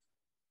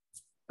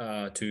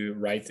to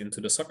write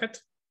into the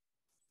socket.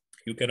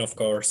 You can, of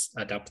course,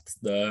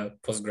 adapt the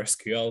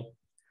PostgreSQL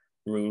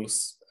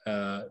rules,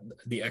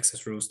 the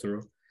access rules,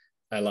 to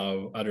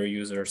allow other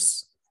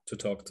users to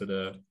talk to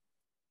the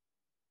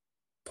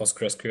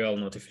PostgreSQL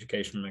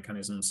notification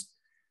mechanisms.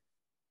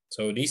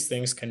 So these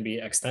things can be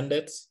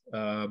extended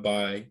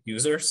by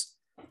users.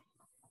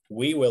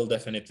 We will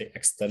definitely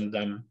extend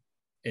them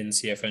in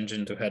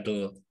CFEngine to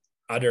handle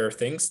other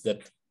things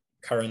that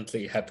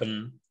currently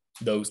happen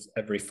those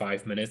every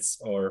 5 minutes,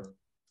 or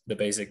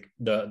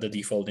the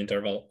default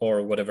interval,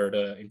 or whatever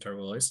the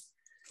interval is.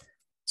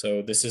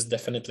 So this is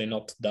definitely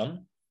not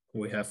done.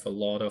 We have a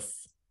lot of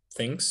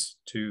things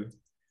to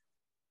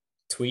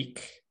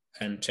tweak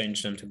and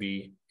change them to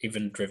be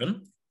event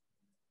driven.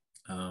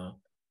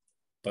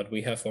 But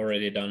we have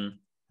already done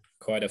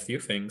quite a few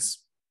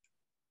things,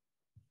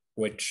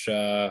 which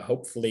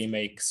hopefully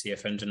make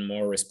CFEngine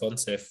more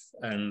responsive,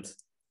 and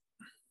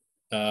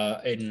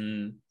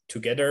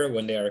together,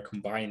 when they are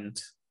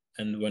combined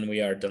and when we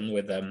are done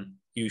with them,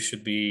 you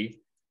should be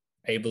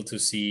able to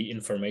see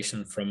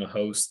information from a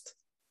host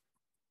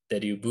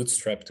that you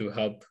bootstrap to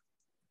Hub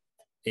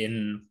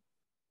in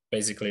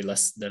basically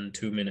less than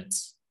 2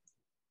 minutes,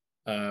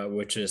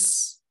 which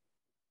is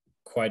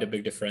quite a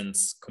big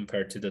difference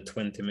compared to the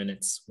 20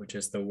 minutes, which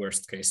is the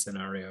worst case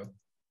scenario,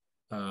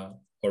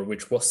 or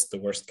which was the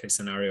worst case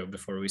scenario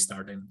before we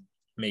started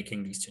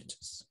making these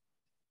changes.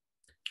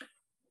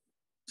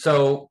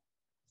 So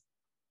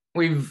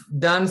we've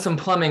done some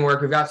plumbing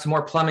work. We've got some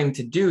more plumbing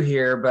to do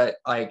here, but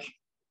like,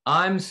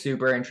 I'm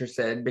super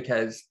interested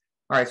because,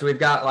 all right, so we've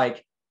got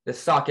like the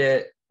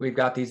socket, we've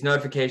got these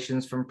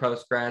notifications from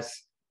Postgres,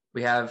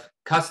 we have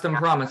custom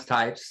promise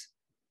types,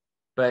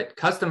 but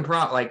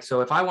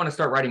so if I want to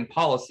start writing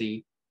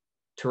policy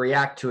to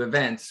react to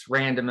events,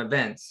 random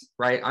events,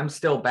 right? I'm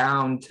still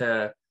bound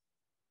to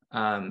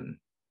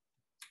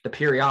the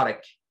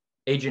periodic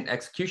agent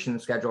execution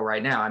schedule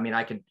right now. I mean,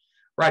 I could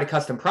write a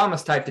custom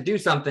promise type to do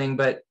something,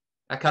 but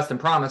a custom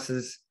promise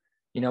is,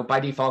 by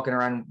default going to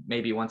run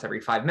maybe once every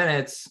 5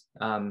 minutes.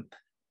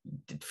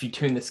 If you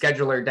tune the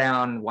scheduler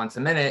down once a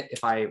minute,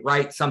 if I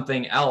write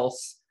something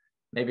else,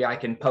 maybe I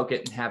can poke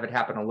it and have it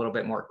happen a little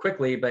bit more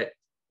quickly. But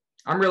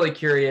I'm really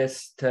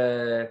curious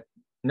to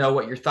know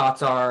what your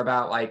thoughts are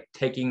about like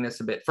taking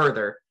this a bit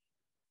further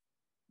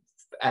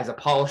as a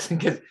policy,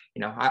 because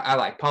I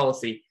like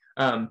policy.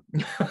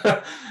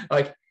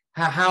 Like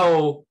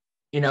how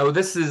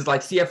this is like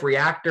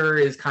CF-reactor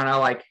is kind of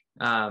like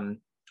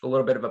a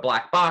little bit of a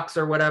black box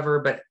or whatever,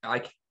 but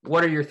like,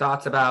 what are your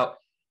thoughts about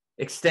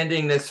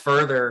extending this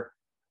further?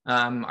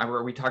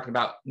 Are we talking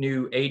about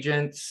new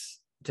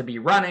agents to be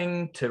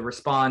running to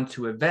respond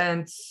to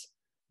events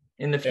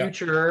in the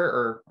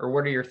future, or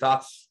what are your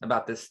thoughts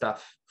about this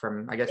stuff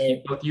from, I guess,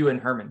 both you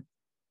and Herman?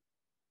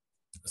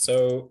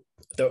 So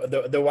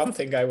the one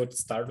thing I would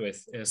start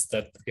with is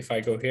that if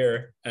I go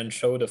here and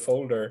show the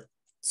folder,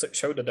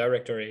 show the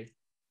directory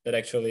that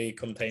actually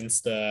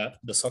contains the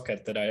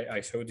socket that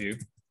I showed you,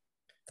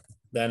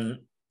 then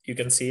you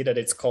can see that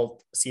it's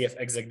called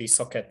cf-execd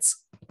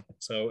sockets.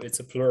 So it's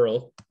a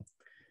plural.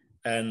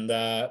 And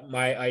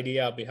my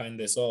idea behind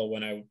this all,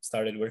 when I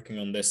started working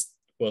on this,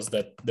 was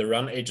that the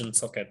run agent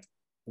socket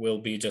will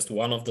be just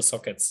one of the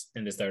sockets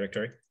in this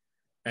directory.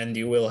 And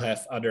you will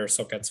have other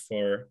sockets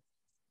for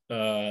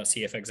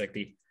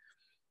cf-execd.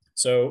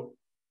 So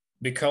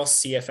because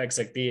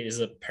cf-execd is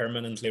a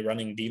permanently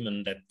running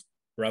daemon that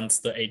runs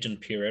the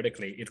agent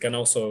periodically, it can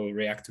also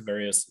react to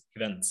various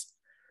events.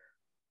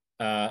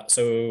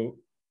 So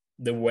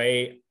the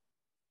way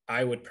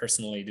I would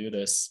personally do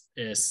this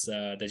is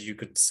that you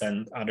could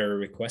send other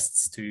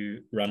requests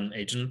to run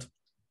agent.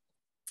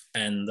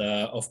 And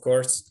of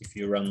course, if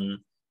we run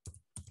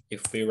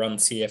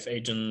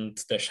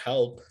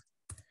cf-agent-help,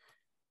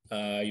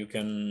 you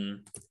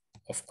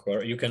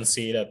can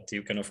see that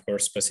you can of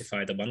course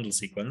specify the bundle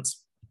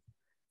sequence.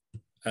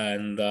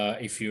 And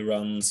if you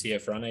run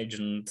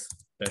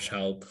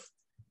cf-run-agent-help,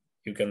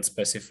 you can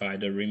specify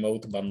the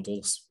remote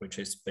bundles, which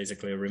is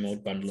basically a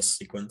remote bundles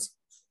sequence.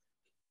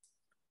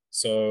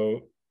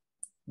 So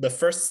the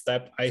first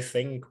step, I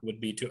think,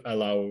 would be to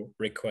allow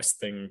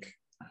requesting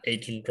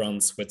agent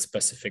runs with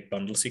specific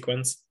bundle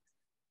sequence,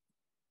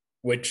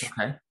 which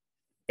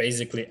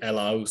basically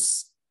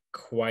allows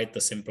quite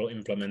a simple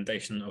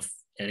implementation of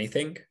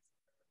anything,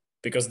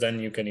 because then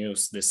you can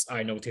use this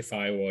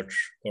iNotify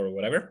watch or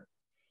whatever.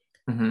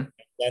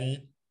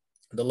 Then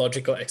the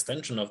logical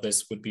extension of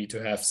this would be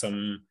to have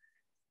some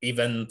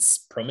events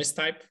promise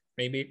type,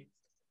 maybe.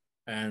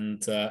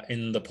 And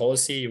in the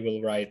policy, you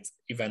will write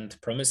event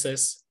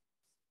promises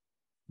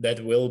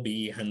that will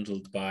be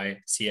handled by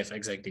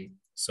cf-execd.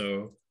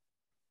 So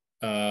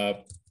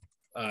my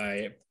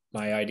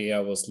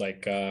idea was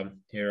like,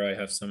 here I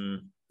have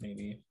some,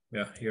 maybe,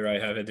 yeah, here I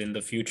have it in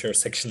the future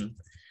section,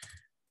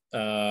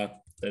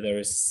 that there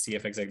is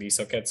cf-execd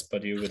sockets,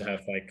 but you would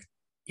have like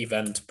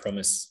event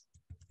promise.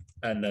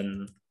 And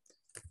then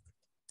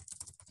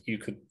you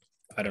could,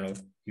 I don't know,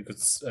 you could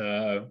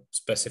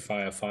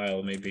specify a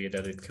file maybe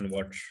that it can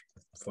watch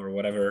for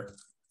whatever,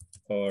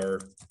 or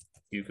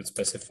you could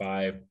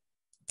specify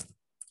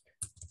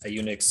a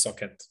Unix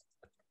socket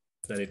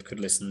that it could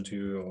listen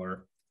to,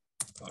 or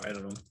I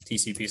don't know,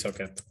 TCP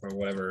socket or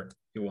whatever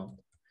you want.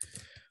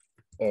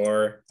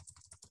 Or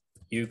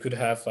you could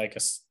have like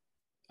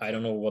I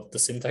don't know what the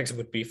syntax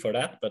would be for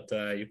that, but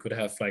you could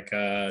have like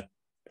a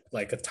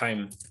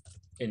time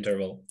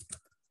interval.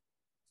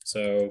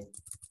 So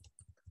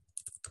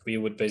we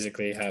would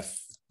basically have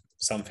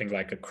something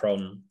like a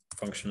cron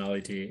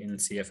functionality in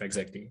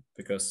cf-execd,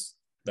 because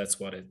that's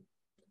what it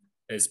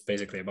is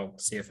basically about.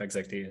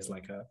 cf-execd is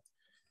like a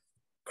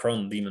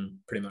cron daemon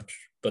pretty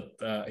much, but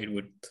it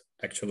would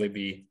actually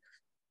be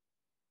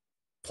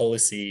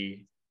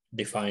policy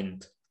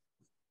defined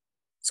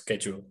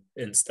schedule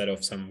instead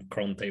of some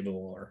cron table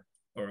or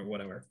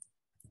whatever.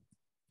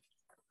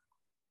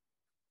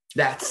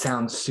 That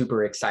sounds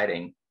super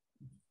exciting.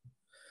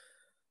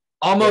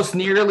 Almost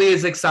nearly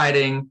as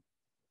exciting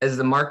as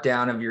the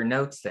markdown of your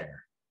notes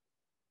there.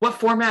 What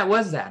format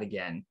was that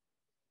again?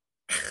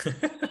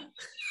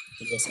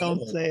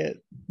 Don't say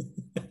it.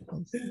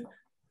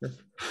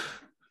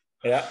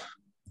 Yeah.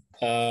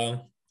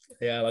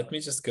 Yeah, let me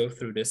just go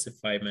through this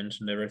if I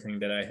mentioned everything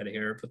that I had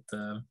here, but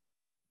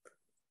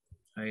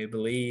I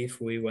believe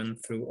we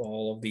went through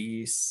all of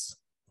these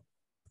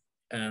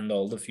and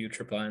all the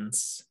future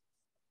plans.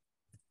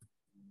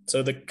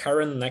 So the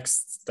current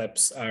next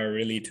steps are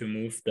really to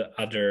move the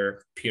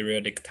other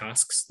periodic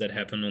tasks that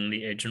happen on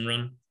the agent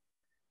run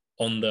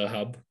on the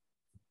hub.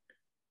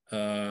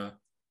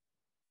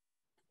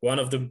 One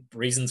of the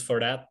reasons for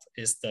that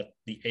is that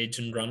the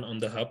agent run on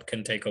the hub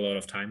can take a lot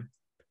of time.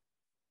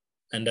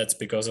 And that's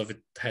because of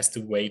it has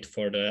to wait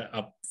for the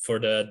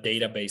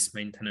database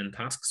maintenance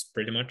tasks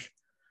pretty much.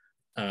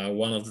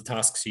 One of the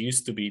tasks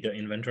used to be the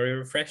inventory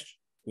refresh,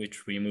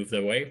 which we moved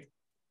away.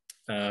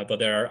 But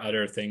there are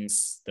other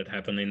things that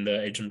happen in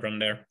the agent run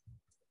there.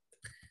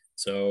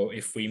 So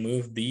if we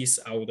move these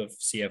out of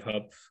CF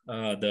Hub,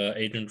 the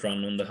agent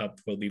run on the hub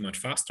will be much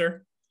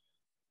faster.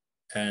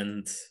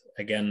 And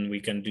again, we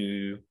can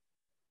do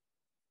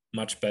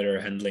much better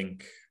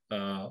handling,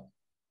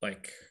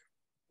 like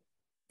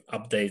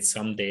update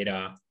some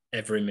data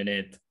every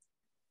minute,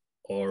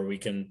 or we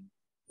can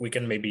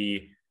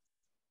maybe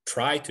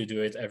try to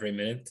do it every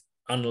minute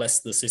unless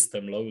the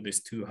system load is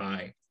too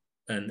high.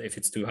 And if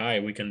it's too high,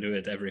 we can do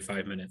it every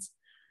 5 minutes.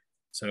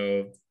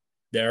 So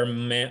there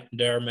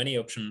are many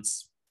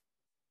options,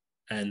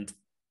 and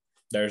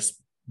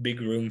there's big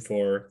room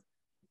for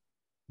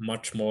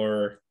much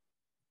more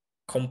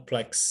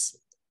complex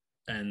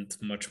and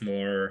much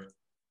more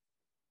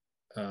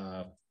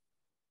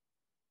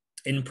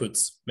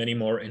inputs, many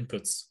more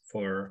inputs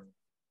for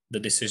the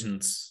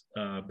decisions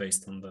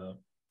based on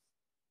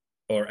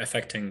or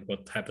affecting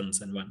what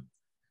happens and when.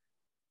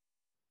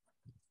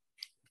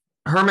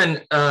 Herman,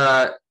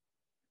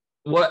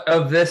 what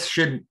of this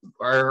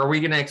are we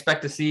going to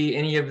expect to see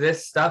any of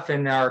this stuff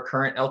in our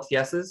current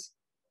LTSs?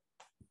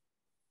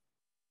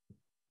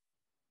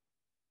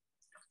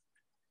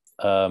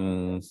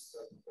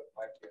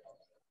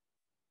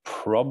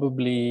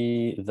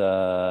 Probably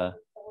the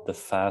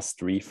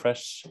fast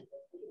refresh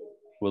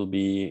will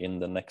be in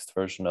the next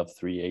version of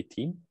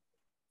 3.18.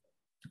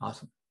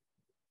 Awesome.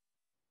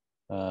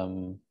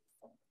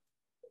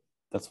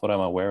 That's what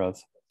I'm aware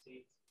of,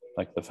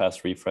 like the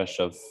fast refresh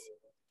of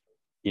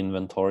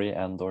inventory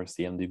and or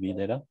CMDB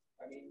data.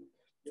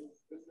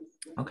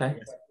 Okay.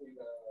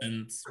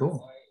 And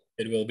cool.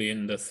 It will be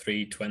in the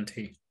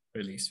 3.20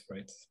 release,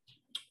 right?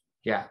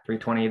 Yeah,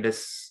 3.20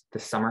 this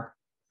summer.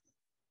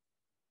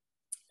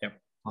 Yep.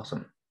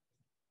 Awesome.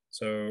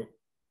 So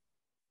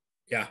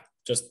yeah,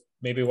 just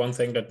maybe one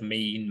thing that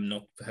may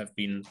not have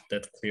been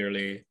that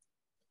clearly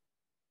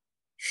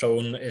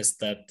shown is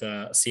that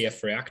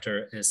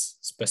cf-reactor is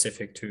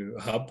specific to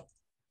hub,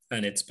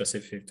 and it's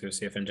specific to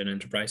CFEngine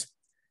Enterprise.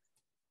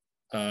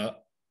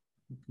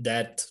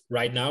 That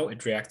right now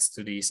it reacts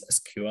to these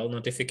SQL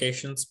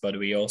notifications, but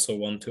we also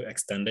want to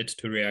extend it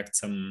to react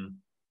some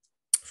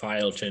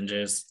file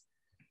changes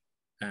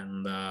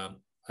and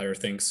other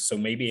things. So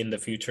maybe in the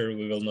future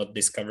we will not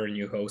discover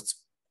new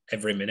hosts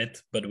every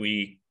minute, but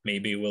we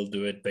maybe will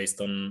do it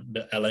based on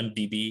the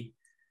LMDB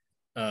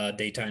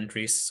data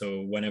entries.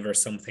 So whenever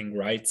something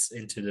writes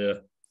into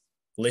the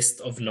list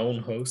of known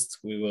hosts,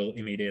 we will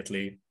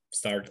immediately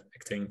start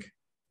acting,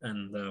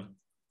 and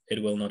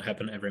it will not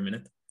happen every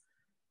minute.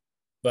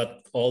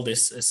 But all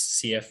this is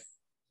CF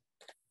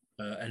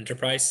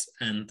Enterprise,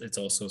 and it's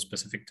also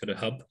specific to the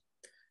hub.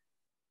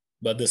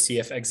 But the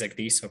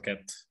cf-execd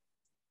socket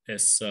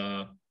is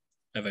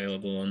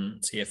available on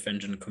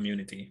CFEngine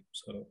community,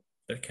 so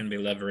that can be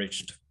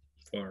leveraged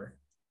for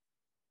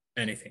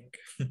anything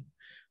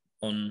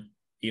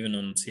even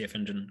on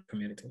CFEngine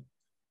community.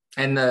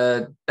 And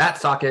that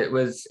socket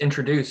was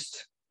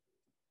introduced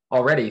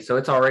already, so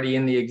it's already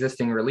in the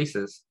existing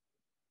releases.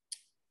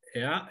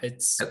 Yeah,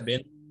 it's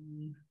been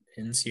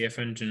in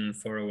CFEngine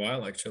for a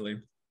while,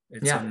 actually.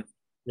 It's in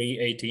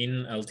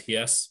 3.18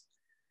 LTS.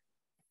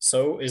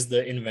 So is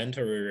the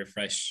inventory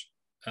refresh,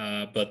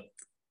 but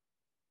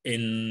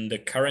in the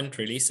current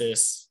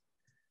releases,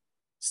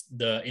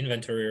 the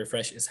inventory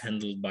refresh is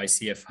handled by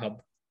CF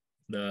Hub,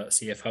 the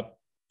CF Hub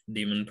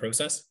daemon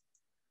process.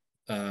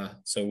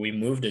 So we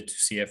moved it to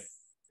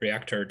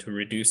cf-reactor to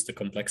reduce the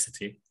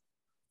complexity,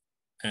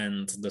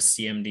 and the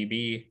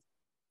CMDB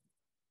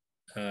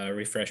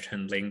refresh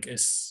handling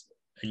is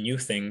a new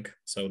thing.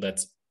 So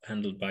that's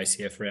handled by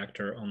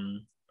cf-reactor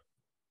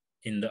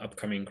in the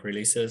upcoming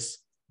releases,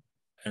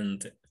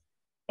 and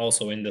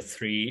also in the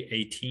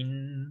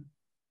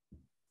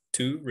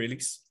 3.18.2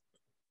 release,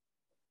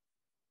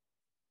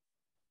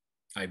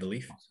 I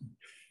believe.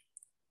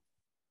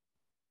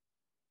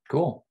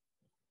 Cool.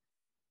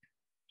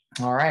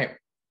 All right.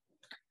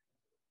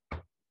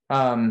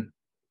 I don't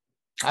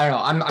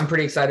know. I'm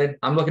pretty excited.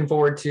 I'm looking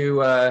forward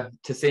to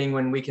seeing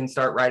when we can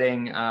start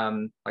writing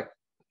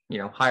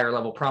higher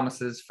level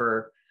promises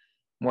for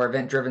more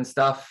event driven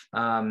stuff.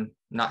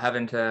 Not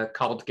having to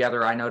cobble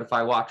together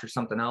iNotify watch or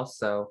something else.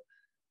 So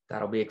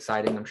that'll be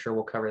exciting. I'm sure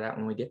we'll cover that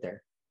when we get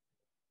there.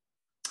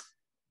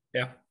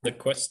 Yeah. The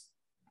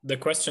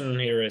question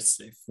here is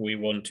if we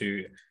want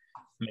to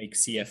make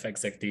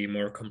cf-execd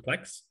more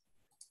complex,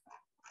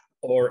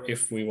 or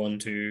if we want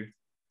to,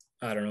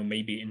 I don't know,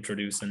 maybe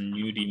introduce a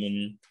new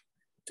daemon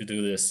to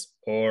do this,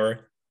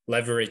 or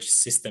leverage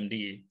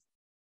systemd,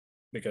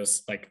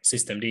 because like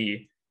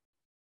systemd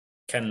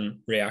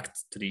can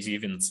react to these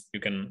events. You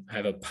can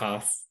have a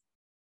path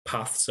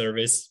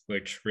service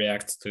which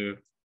reacts to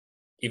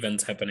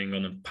events happening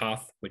on a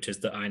path, which is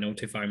the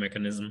iNotify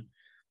mechanism.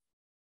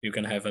 You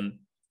can have a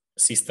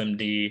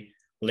systemd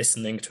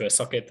listening to a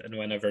socket, and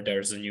whenever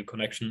there's a new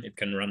connection, it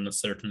can run a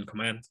certain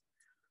command.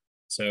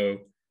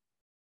 So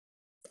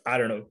I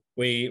don't know.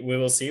 We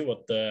will see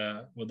what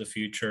the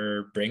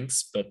future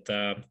brings, but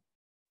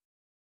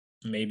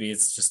maybe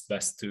it's just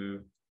best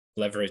to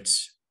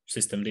leverage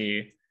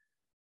systemd,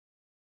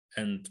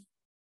 and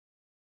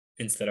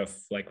instead of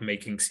like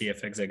making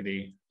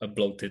cf-execd a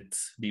bloated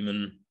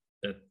daemon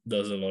that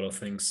does a lot of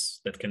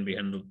things that can be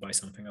handled by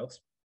something else.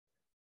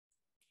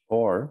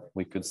 Or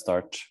we could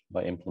start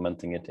by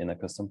implementing it in a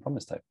custom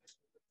promise type.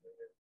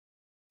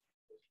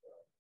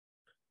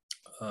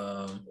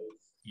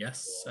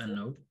 Yes and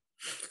no.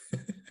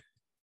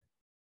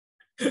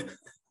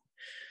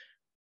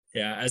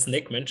 Yeah, as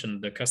Nick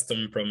mentioned, the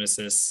custom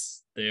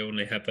promises, they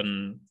only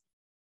happen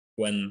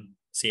when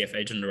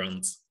CFEngine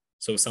runs.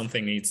 So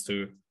something needs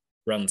to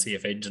run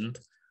CFEngine,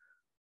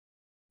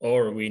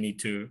 or we need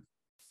to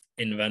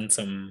invent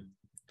some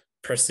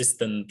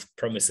persistent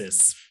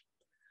promises,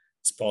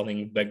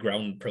 spawning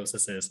background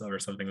processes or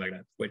something like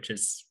that, which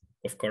is,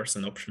 of course,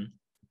 an option.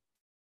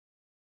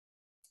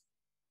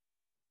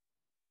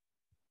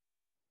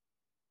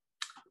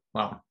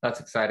 Wow, that's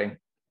exciting.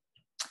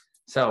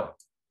 So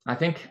I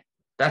think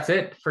that's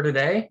it for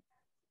today.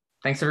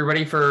 Thanks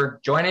everybody for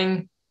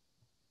joining.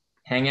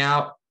 Hang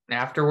out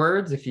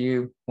afterwards if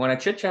you want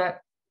to chit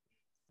chat.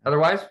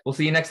 Otherwise, we'll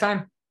see you next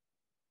time.